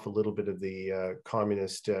cast off a little bit of the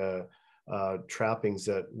communist trappings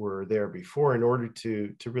that were there before in order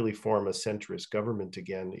to really form a centrist government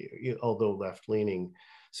again, although left-leaning.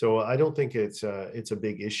 So I don't think it's a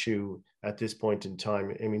big issue at this point in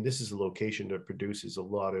time. I mean, this is a location that produces a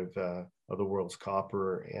lot of the world's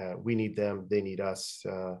copper. We need them, they need us.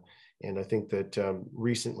 And I think that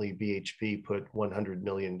recently BHP put $100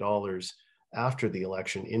 million after the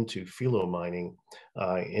election into filo mining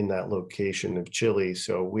in that location of Chile.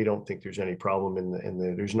 So we don't think there's any problem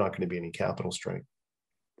and there's not going to be any capital strain.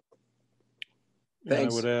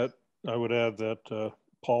 Thanks. I would add that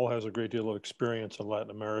Paul has a great deal of experience in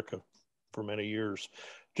Latin America for many years.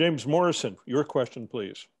 James Morrison, your question,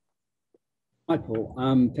 please. Hi, Paul.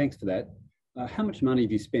 Thanks for that. How much money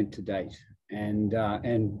have you spent to date, and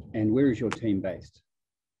where is your team based?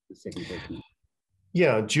 The second question.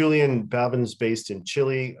 Yeah, Julian Babin's based in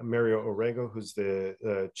Chile. Mario Orrego, who's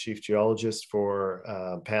the chief geologist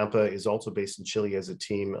for Pampa, is also based in Chile as a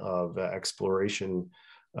team of exploration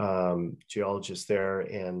geologists there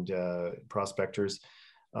and prospectors.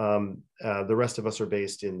 The rest of us are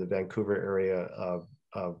based in the Vancouver area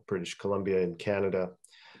of British Columbia in Canada.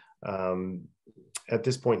 At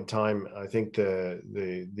this point in time, I think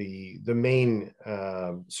the main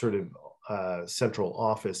sort of central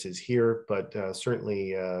office is here, but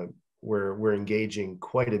certainly we're engaging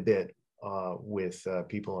quite a bit with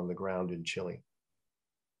people on the ground in Chile.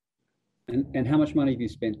 And how much money have you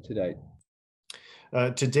spent to date?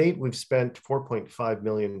 To date, we've spent $4.5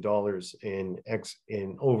 million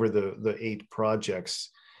in over the 8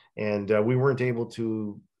 projects, and we weren't able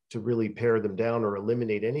to really pare them down or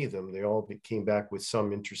eliminate any of them. They all came back with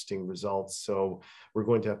some interesting results. So we're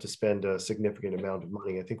going to have to spend a significant amount of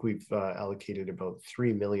money. I think we've allocated about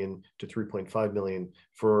 $3 million to $3.5 million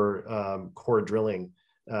for core drilling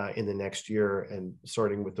in the next year, and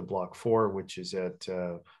starting with the Block 4, which is at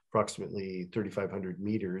approximately 3,500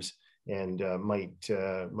 meters, and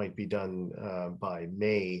might be done by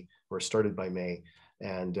May, or started by May,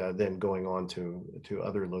 and then going on to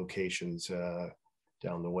other locations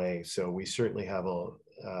down the way. So we certainly have a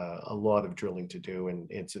lot of drilling to do, and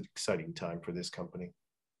it's an exciting time for this company.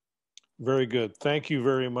 Very good. Thank you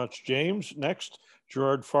very much, James. Next,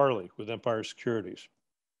 Gerard Farley with Empire Securities.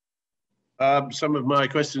 Some of my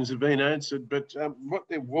questions have been answered, but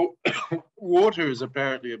water is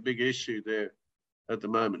apparently a big issue there at the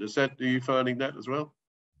moment. Are you finding that as well?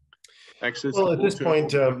 Access well, at this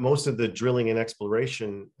point, most of the drilling and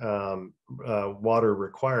exploration water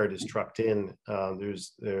required is trucked in.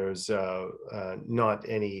 There's not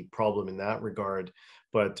any problem in that regard.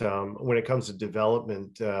 But when it comes to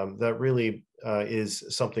development, that really is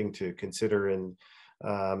something to consider. And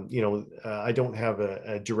I don't have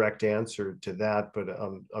a direct answer to that, but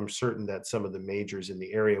I'm certain that some of the majors in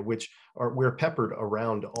the area, we're peppered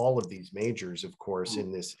around all of these majors, of course,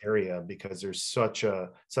 in this area, because there's such a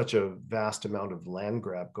vast amount of land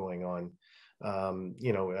grab going on.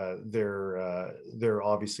 They're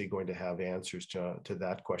obviously going to have answers to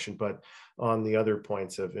that question. But on the other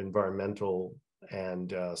points of environmental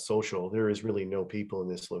and social, there is really no people in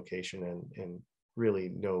this location, and really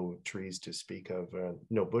no trees to speak of,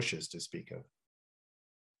 no bushes to speak of.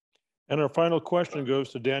 And our final question goes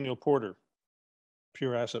to Daniel Porter,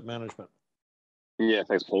 Pure Asset Management. Yeah,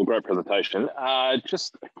 thanks, Paul. Great presentation.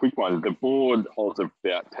 Just a quick one. The board holds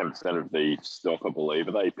about 10% of the stock, I believe.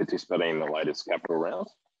 Are they participating in the latest capital round?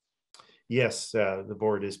 Yes, the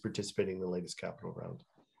board is participating in the latest capital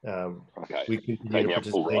round. Okay. We continue to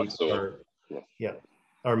participate.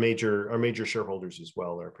 Our major shareholders as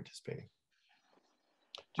well are participating.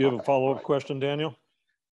 Do you have a follow-up question, Daniel?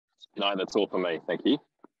 No, that's all for me. Thank you.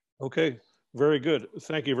 Okay, very good.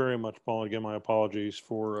 Thank you very much, Paul. Again, my apologies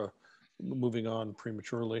for moving on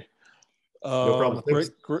prematurely. No problem.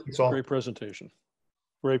 Great presentation.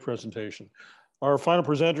 Great presentation. Our final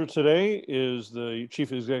presenter today is the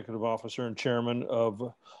Chief Executive Officer and Chairman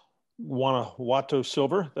of Guanajuato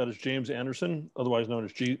Silver. That is James Anderson, otherwise known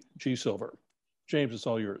as G Silver. James, it's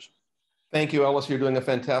all yours. Thank you, Ellis. You're doing a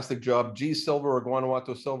fantastic job. G Silver or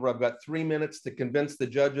Guanajuato Silver, I've got 3 minutes to convince the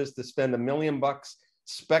judges to spend $1 million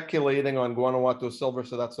speculating on Guanajuato Silver,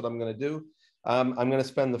 so that's what I'm going to do. I'm going to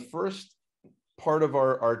spend the first part of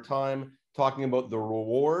our time talking about the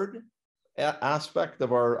reward aspect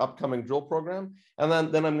of our upcoming drill program, and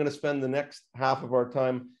then I'm going to spend the next half of our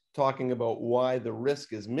time talking about why the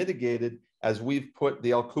risk is mitigated as we've put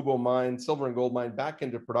the El Cubo mine, silver and gold mine, back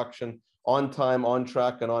into production on time, on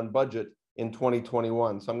track, and on budget in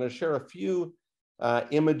 2021. So I'm going to share a few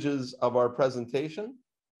images of our presentation,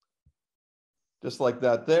 just like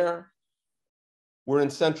that there. We're in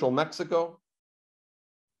central Mexico,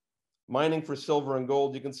 mining for silver and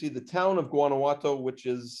gold. You can see the town of Guanajuato, which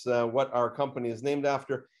is what our company is named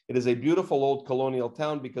after. It is a beautiful old colonial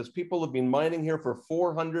town because people have been mining here for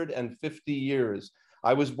 450 years.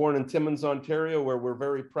 I was born in Timmins, Ontario, where we're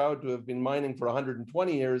very proud to have been mining for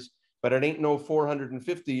 120 years, but it ain't no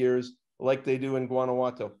 450 years like they do in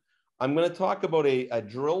Guanajuato. I'm going to talk about a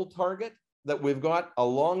drill target that we've got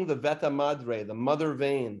along the Veta Madre, the mother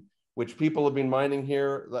vein, which people have been mining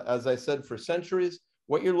here, as I said, for centuries.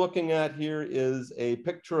 What you're looking at here is a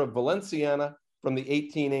picture of Valenciana from the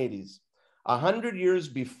 1880s. 100 years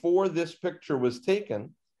before this picture was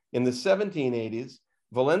taken, in the 1780s,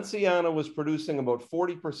 Valenciana was producing about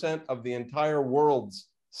 40% of the entire world's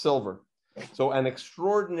silver. So an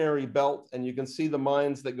extraordinary belt, and you can see the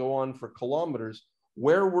mines that go on for kilometers.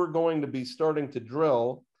 Where we're going to be starting to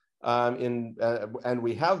drill, and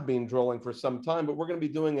we have been drilling for some time, but we're going to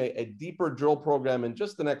be doing a deeper drill program in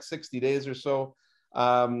just the next 60 days or so,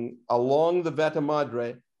 along the Veta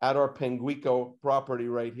Madre at our Penguico property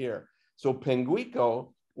right here. So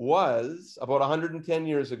Penguico was, about 110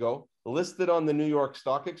 years ago, listed on the New York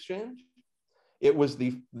Stock Exchange. It was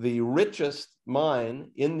the richest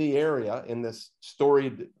mine in the area, in this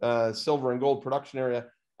storied silver and gold production area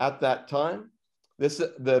at that time.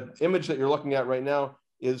 The image that you're looking at right now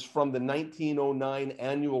is from the 1909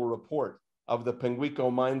 annual report of the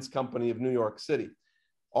Penguico Mines Company of New York City.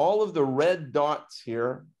 All of the red dots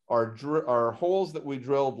here are holes that we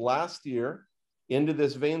drilled last year into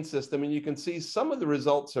this vein system, and you can see some of the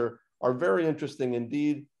results are very interesting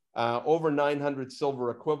indeed. Over 900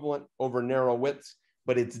 silver equivalent over narrow widths,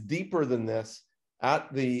 but it's deeper than this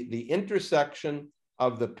at the intersection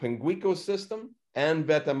of the Penguico system and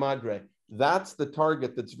Veta Madre. That's the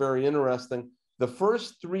target that's very interesting. The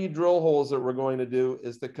first 3 drill holes that we're going to do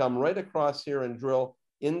is to come right across here and drill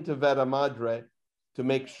into Veta Madre to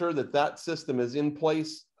make sure that that system is in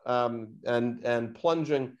place and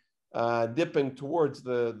plunging, dipping towards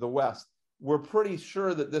the west. We're pretty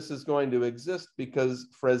sure that this is going to exist because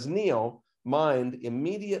Fresnillo mined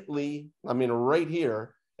immediately, I mean, right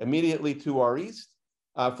here, immediately to our east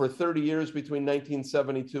for 30 years between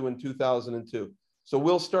 1972 and 2002. So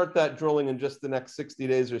we'll start that drilling in just the next 60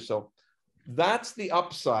 days or so. That's the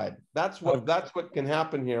upside. That's what can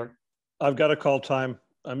happen here. I've got to call time.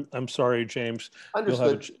 I'm sorry, James.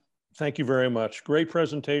 Understood. Thank you very much. Great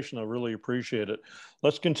presentation. I really appreciate it.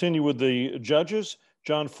 Let's continue with the judges.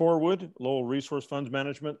 John Forwood, Lowell Resource Funds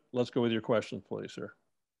Management. Let's go with your question, please, sir.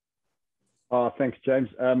 Thanks, James.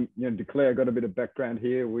 Declare, I got a bit of background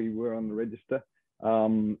here. We were on the register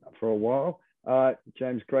for a while.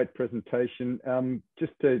 James, great presentation.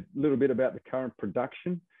 Just a little bit about the current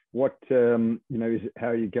production. What, how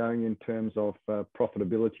are you going in terms of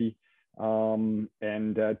profitability?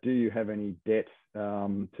 And do you have any debt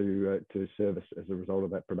to service as a result of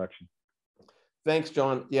that production? Thanks,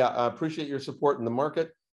 John. Yeah, I appreciate your support in the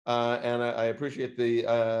market, and I appreciate the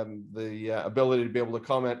ability to be able to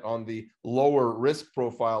comment on the lower risk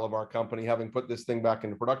profile of our company, having put this thing back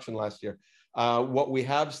into production last year. What we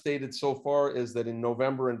have stated so far is that in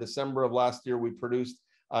November and December of last year, we produced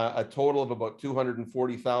a total of about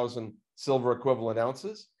 240,000 silver equivalent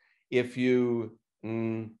ounces. If you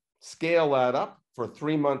scale that up for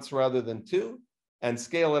 3 months rather than 2, and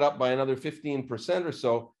scale it up by another 15% or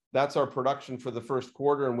so, that's our production for the first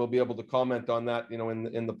quarter, and we'll be able to comment on that,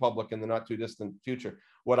 in the public in the not too distant future.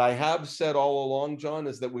 What I have said all along, John,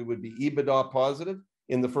 is that we would be EBITDA positive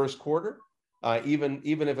in the first quarter, even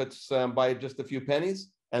if it's by just a few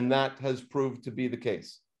pennies, and that has proved to be the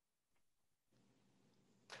case.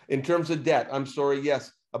 In terms of debt, I'm sorry,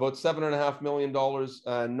 yes, about $7.5 million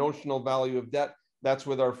notional value of debt. That's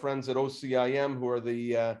with our friends at OCIM, who are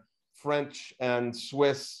the French and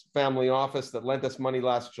Swiss family office that lent us money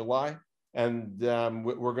last July. And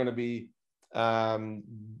we're going to be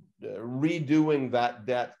redoing that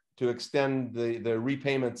debt to extend the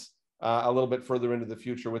repayments a little bit further into the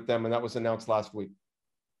future with them. And that was announced last week.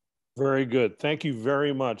 Very good. Thank you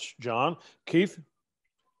very much, John. Keith,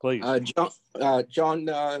 please. John,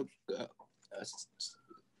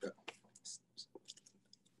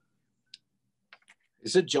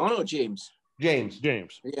 is it John or James? James.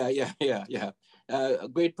 Yeah. A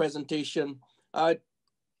great presentation.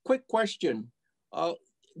 Quick question.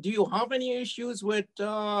 Do you have any issues with,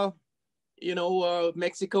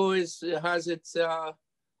 Mexico has its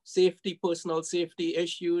personal safety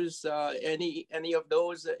issues, any of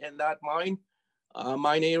those in that mine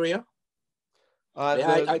area?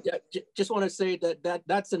 I just want to say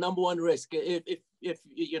that's the number one risk. If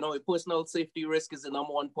a personal safety risk is the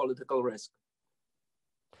number one political risk.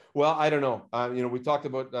 Well, I don't know. We talked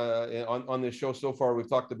about on this show so far. We've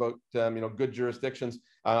talked about good jurisdictions.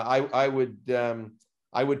 I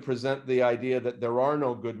would present the idea that there are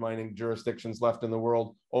no good mining jurisdictions left in the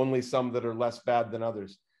world. Only some that are less bad than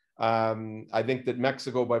others. I think that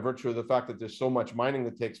Mexico, by virtue of the fact that there's so much mining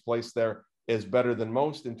that takes place there, is better than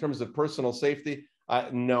most. In terms of personal safety,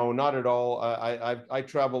 no, not at all. I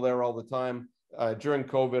travel there all the time. During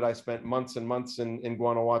COVID, I spent months and months in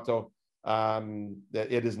Guanajuato.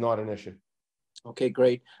 It is not an issue. Okay,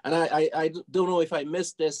 great. And I don't know if I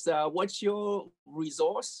missed this. What's your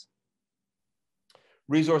resource?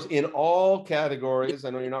 Resource in all categories. I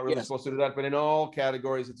know you're not really supposed to do that, but in all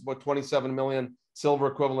categories, it's about 27 million silver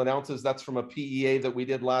equivalent ounces. That's from a PEA that we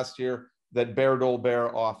did last year that Bear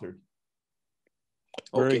Dolbear authored.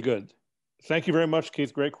 Very good. Thank you very much,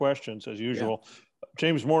 Keith. Great questions, as usual. Yeah.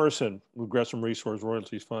 James Morrison with Gresham Resource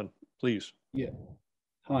Royalties Fund, please. Yeah.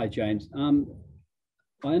 Hi, James. I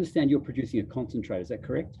understand you're producing a concentrate. Is that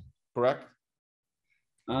correct? Correct.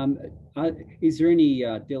 Is there any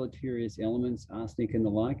deleterious elements, arsenic and the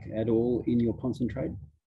like, at all in your concentrate?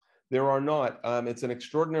 There are not. It's an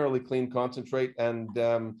extraordinarily clean concentrate. And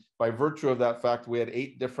by virtue of that fact, we had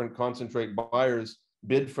 8 different concentrate buyers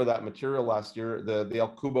bid for that material last year. The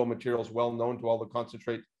El Cubo material is well known to all the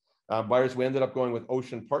concentrate buyers. We ended up going with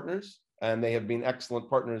Ocean Partners, and they have been excellent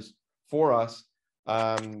partners for us.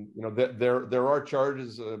 There are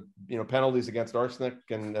charges, penalties against arsenic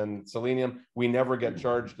and selenium. We never get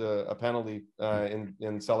charged a penalty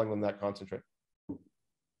in selling them that concentrate.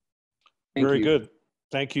 Very good.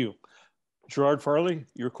 Thank you. Gerard, Farley,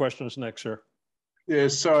 your question is next, sir. Yeah,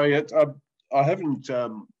 sorry, I haven't.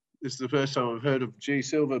 This is the first time I've heard of G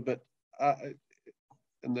Silver, but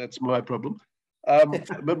and that's my problem.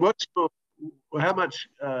 But how much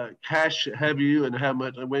cash have you, and how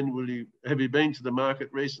much? When have you been to the market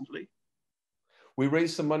recently? We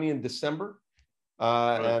raised some money in December,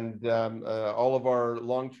 and all of our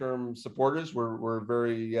long-term supporters were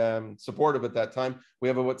very supportive at that time. We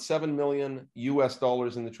have about $7 million US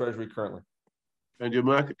in the treasury currently. And your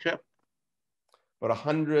market cap? About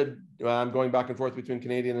 100. I'm going back and forth between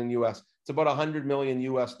Canadian and US. It's about $100 million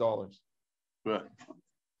US. Right.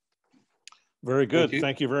 Very good.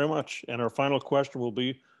 Thank you very much. And our final question will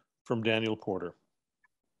be from Daniel Porter.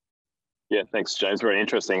 Yeah, thanks, James. Very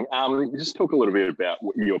interesting. Just talk a little bit about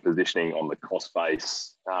your positioning on the cost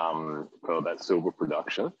base for that silver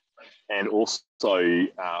production. And also,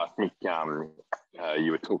 I think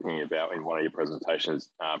you were talking about in one of your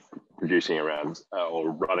presentations producing around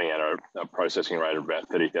or running at a processing rate of about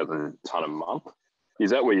 30,000 tonne a month.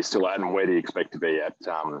 Is that where you're still at, and where do you expect to be at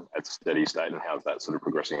steady state, and how's that sort of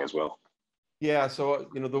progressing as well? Yeah, so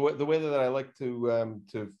the way that I like to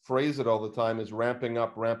phrase it all the time is ramping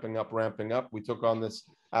up, ramping up, ramping up. We took on this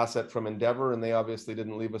asset from Endeavour, and they obviously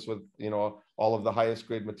didn't leave us with all of the highest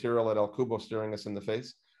grade material at El Cubo staring us in the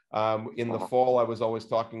face. In the fall, I was always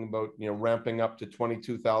talking about ramping up to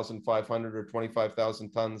 22,500 or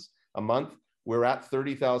 25,000 tons a month. We're at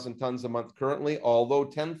 30,000 tons a month currently, although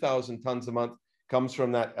 10,000 tons a month comes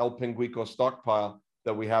from that El Pinguico stockpile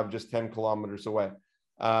that we have just 10 kilometers away.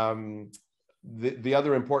 The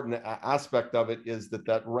other important aspect of it is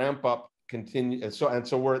that ramp up continues.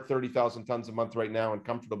 So we're at 30,000 tons a month right now and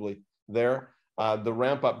comfortably there. The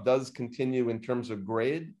ramp up does continue in terms of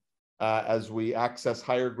grade as we access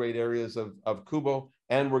higher grade areas of Cubo,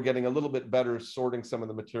 and we're getting a little bit better sorting some of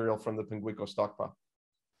the material from the Pinguico stockpile.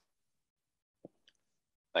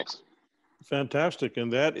 Thanks. Fantastic.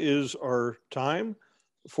 And that is our time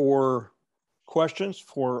for questions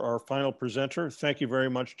for our final presenter. Thank you very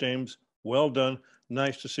much, James. Well done.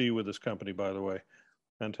 Nice to see you with this company, by the way.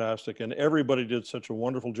 Fantastic. And everybody did such a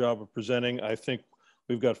wonderful job of presenting. I think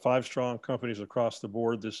we've got 5 strong companies across the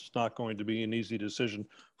board. This is not going to be an easy decision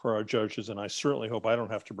for our judges, and I certainly hope I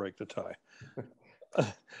don't have to break the tie.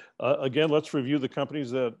 Again, let's review the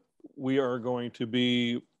companies that we are going to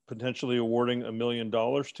be potentially awarding $1 million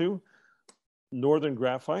to. Northern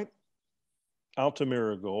Graphite,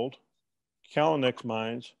 Altamira Gold, Callinex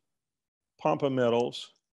Mines, Pampa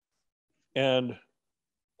Metals, and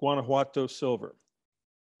Guanajuato Silver.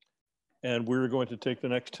 And we're going to take the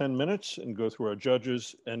next 10 minutes and go through our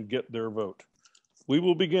judges and get their vote. We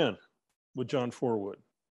will begin with John Forwood.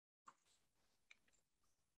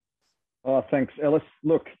 Oh, thanks, Ellis.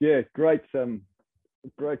 Look, yeah, great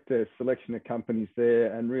selection of companies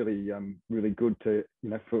there, and really, really good to,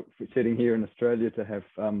 for sitting here in Australia to have,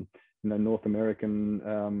 North American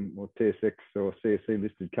or TSX or CSE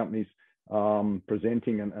listed companies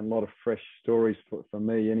presenting, and a lot of fresh stories for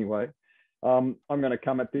me anyway. I'm going to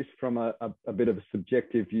come at this from a bit of a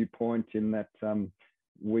subjective viewpoint, in that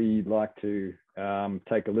we like to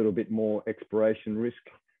take a little bit more exploration risk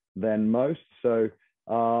than most. So,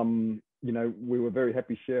 we were very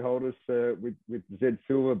happy shareholders with Z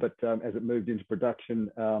Silver, but as it moved into production,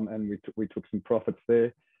 and we took some profits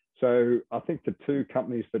there. So I think the 2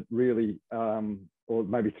 companies that really, or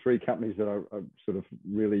maybe 3 companies that are sort of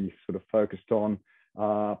really sort of focused on,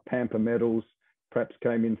 Pampa Metals perhaps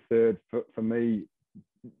came in third for me.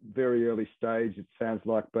 Very early stage, it sounds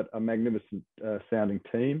like, but a magnificent sounding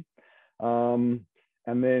team. And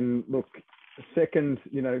then look, second,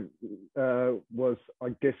 was, I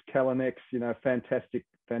guess, Callinex,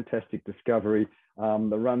 fantastic discovery.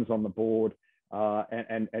 The runs on the board,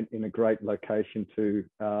 and in a great location to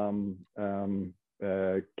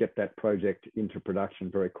get that project into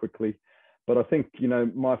production very quickly. But I think,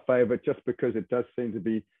 my favorite, just because it does seem to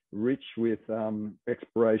be rich with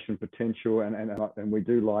exploration potential, and we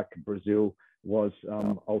do like Brazil, was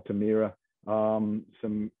Altamira.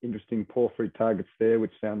 Some interesting porphyry targets there,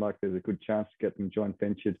 which sound like there's a good chance to get them joint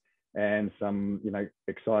ventured, and some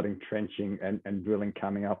exciting trenching and drilling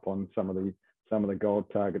coming up on some of the gold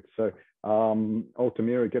targets. So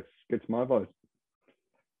Altamira gets my vote.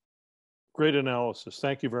 Great analysis.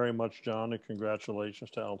 Thank you very much, John, and congratulations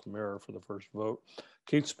to Altamira for the first vote.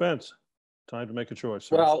 Keith Spence, time to make a choice,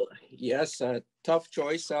 sir. Well, yes, tough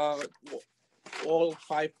choice. All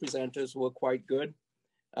 5 presenters were quite good.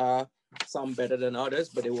 Some better than others,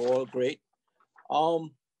 but they were all great.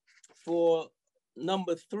 For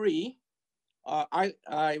number 3,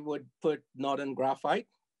 I would put Northern Graphite.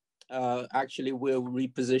 Actually, we're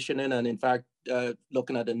repositioning, and in fact,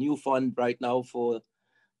 looking at a new fund right now for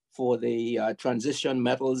the transition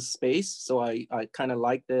metals space. So I kind of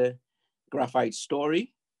like the graphite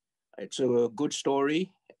story. It's a good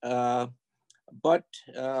story, but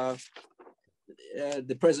the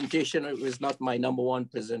presentation was not my number 1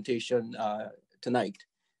 presentation tonight.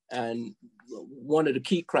 And one of the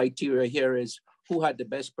key criteria here is who had the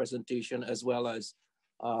best presentation, as well as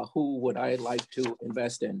who would I like to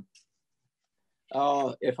invest in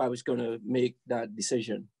if I was going to make that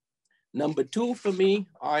decision. Number 2 for me,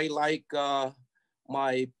 I like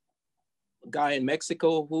my guy in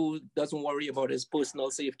Mexico who doesn't worry about his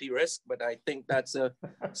personal safety risk, but I think that's a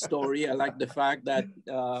story. I like the fact that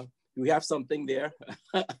we have something there,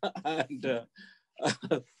 and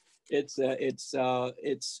it's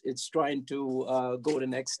trying to go the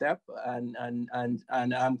next step, and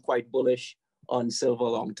I'm quite bullish on silver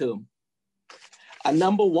long term. And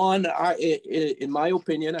number 1, in my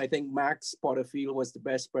opinion, I think Max Porterfield was the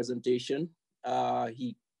best presentation.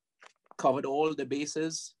 He covered all the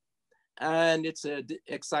bases, and it's an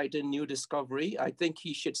exciting new discovery. I think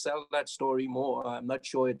he should sell that story more. I'm not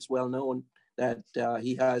sure it's well known that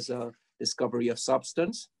he has a discovery of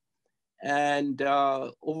substance. And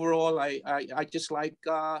overall, I just like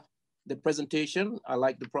the presentation. I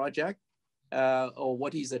like the project, or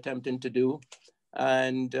what he's attempting to do.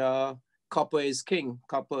 And copper is king.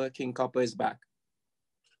 Copper is back.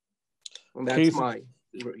 And that's Keith,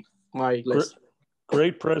 my list.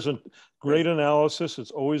 Great analysis.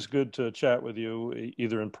 It's always good to chat with you,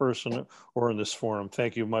 either in person or in this forum.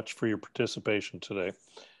 Thank you much for your participation today.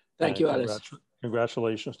 Thank you, Ellis.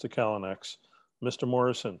 Congratulations to Callinex. Mr.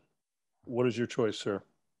 Morrison, what is your choice, sir?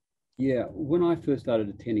 Yeah, when I first started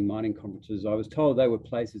attending mining conferences, I was told they were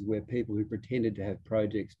places where people who pretended to have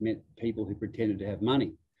projects met people who pretended to have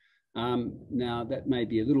money. Now, that may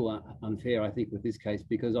be a little unfair, I think, with this case,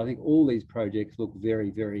 because I think all these projects look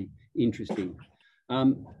very, very interesting.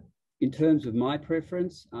 In terms of my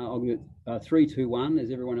preference, I'll go 3-2-1,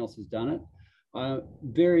 as everyone else has done it.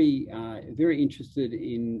 Very interested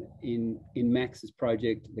in Max's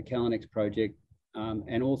project, the Callinex project.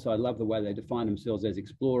 And also, I love the way they define themselves as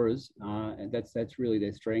explorers, and that's really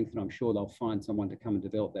their strength. And I'm sure they'll find someone to come and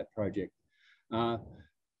develop that project. And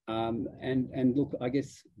look, I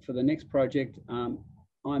guess for the next project,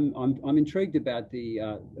 I'm intrigued about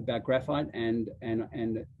about graphite and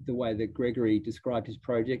the way that Gregory described his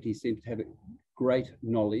project. He seems to have a great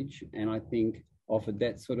knowledge, and I think offered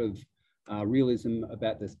that sort of realism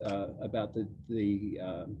about this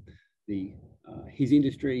his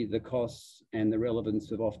industry, the costs, and the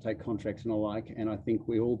relevance of offtake contracts and the like. And I think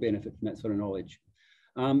we all benefit from that sort of knowledge.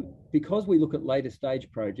 Because we look at later stage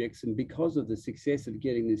projects, and because of the success of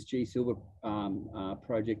getting this G Silver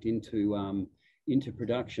project into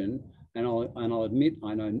production, and I'll admit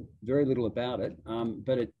I know very little about it,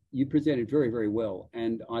 but you presented very, very well,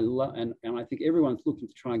 and I think everyone's looking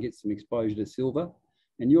to try and get some exposure to silver,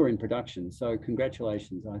 and you're in production, so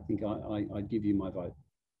congratulations. I think I'd give you my vote.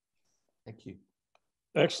 Thank you.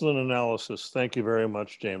 Excellent analysis. Thank you very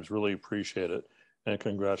much, James. Really appreciate it. And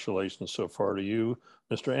congratulations so far to you,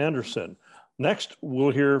 Mr. Anderson. Next,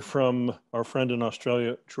 we'll hear from our friend in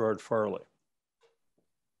Australia, Gerard Farley.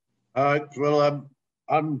 Well,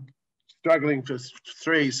 I'm struggling for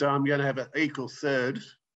 3, so I'm going to have an equal third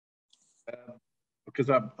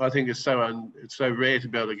because I think it's so rare to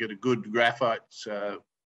be able to get a good graphite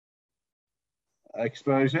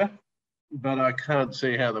exposure. But I can't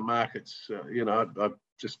see how the markets, I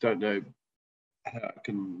just don't know how I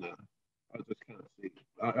can. I just can't see.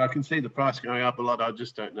 I can see the price going up a lot. I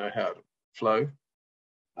just don't know how to flow.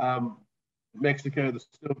 Mexico, the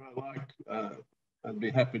silver I like. I'd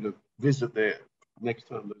be happy to visit there next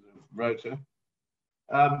time there's a rotor.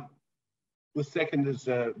 The second is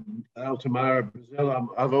Altamira, Brazil.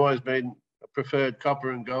 I've always been preferred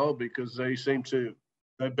copper and gold because they seem to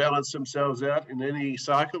balance themselves out in any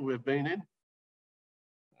cycle we've been in.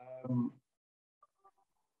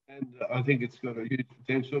 And I think it's got a huge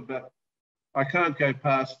potential, but I can't go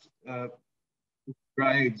past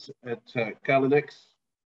grades at Callinex.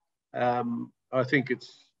 I think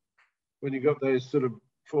it's when you've got those sort of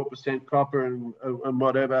 4% copper and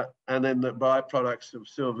whatever, and then the byproducts of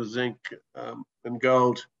silver, zinc, and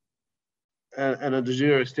gold, and a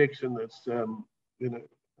jurisdiction that's,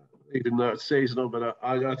 even though it's seasonal, but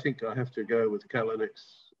I think I have to go with Callinex.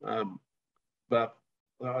 But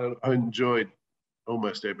I enjoyed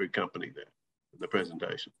almost every company there in the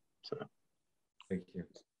presentation. So, thank you.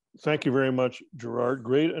 Thank you very much, Gerard.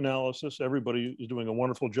 Great analysis. Everybody is doing a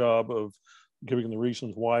wonderful job of giving the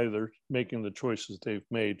reasons why they're making the choices they've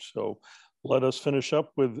made. So let us finish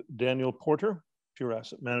up with Daniel Porter, Pure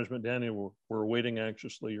Asset Management. Daniel, we're waiting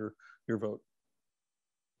anxiously your vote.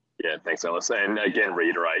 Yeah, thanks, Ellis. And again,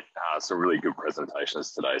 reiterate some really good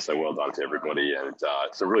presentations today. So well done to everybody, and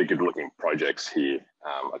some really good looking projects here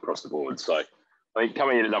across the board. So I think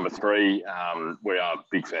coming in at number 3, we are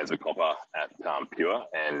big fans of copper at Pure,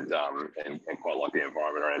 and quite like the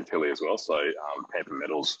environment around Tilly as well. So Pampa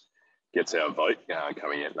Metals gets our vote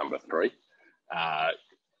coming in at number 3.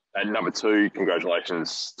 At number 2,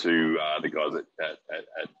 congratulations to the guys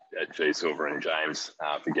at G Silver and James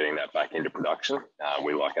for getting that back into production.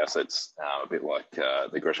 We like assets a bit like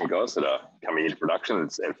the Gresham guys that are coming into production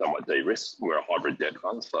and somewhat de-risked. We're a hybrid debt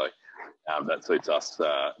fund, so that suits us.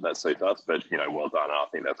 But well done. I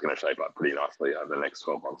think that's going to shape up pretty nicely over the next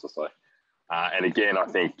 12 months or so. And again, I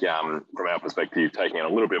think from our perspective, taking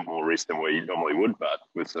on a little bit more risk than we normally would, but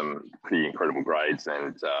with some pretty incredible grades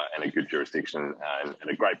and a good jurisdiction and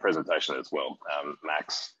a great presentation as well.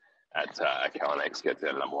 Max at Callinex gets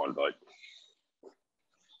our number 1 vote.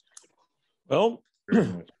 Well,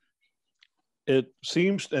 it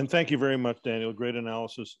seems, and thank you very much, Daniel. Great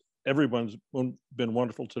analysis. Everyone's been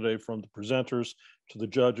wonderful today, from the presenters to the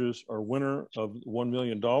judges. Our winner of $1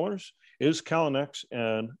 million is Callinex,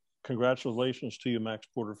 and congratulations to you, Max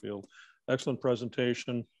Porterfield. Excellent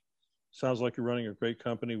presentation. Sounds like you're running a great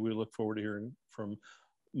company. We look forward to hearing from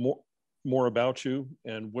more about you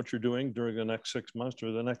and what you're doing during the next 6 months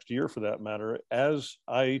or the next year, for that matter, as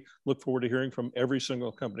I look forward to hearing from every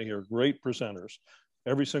single company here. Great presenters.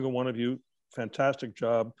 Every single one of you, fantastic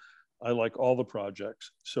job. I like all the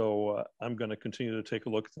projects. So I'm going to continue to take a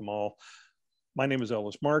look at them all. My name is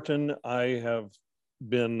Ellis Martin. I have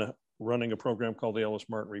been running a program called the Ellis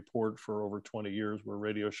Martin Report for over 20 years. We're a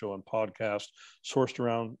radio show and podcast sourced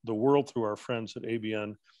around the world through our friends at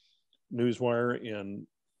ABN Newswire in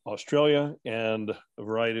Australia and a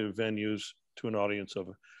variety of venues to an audience of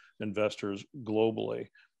investors globally.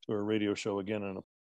 So we're a radio show again and a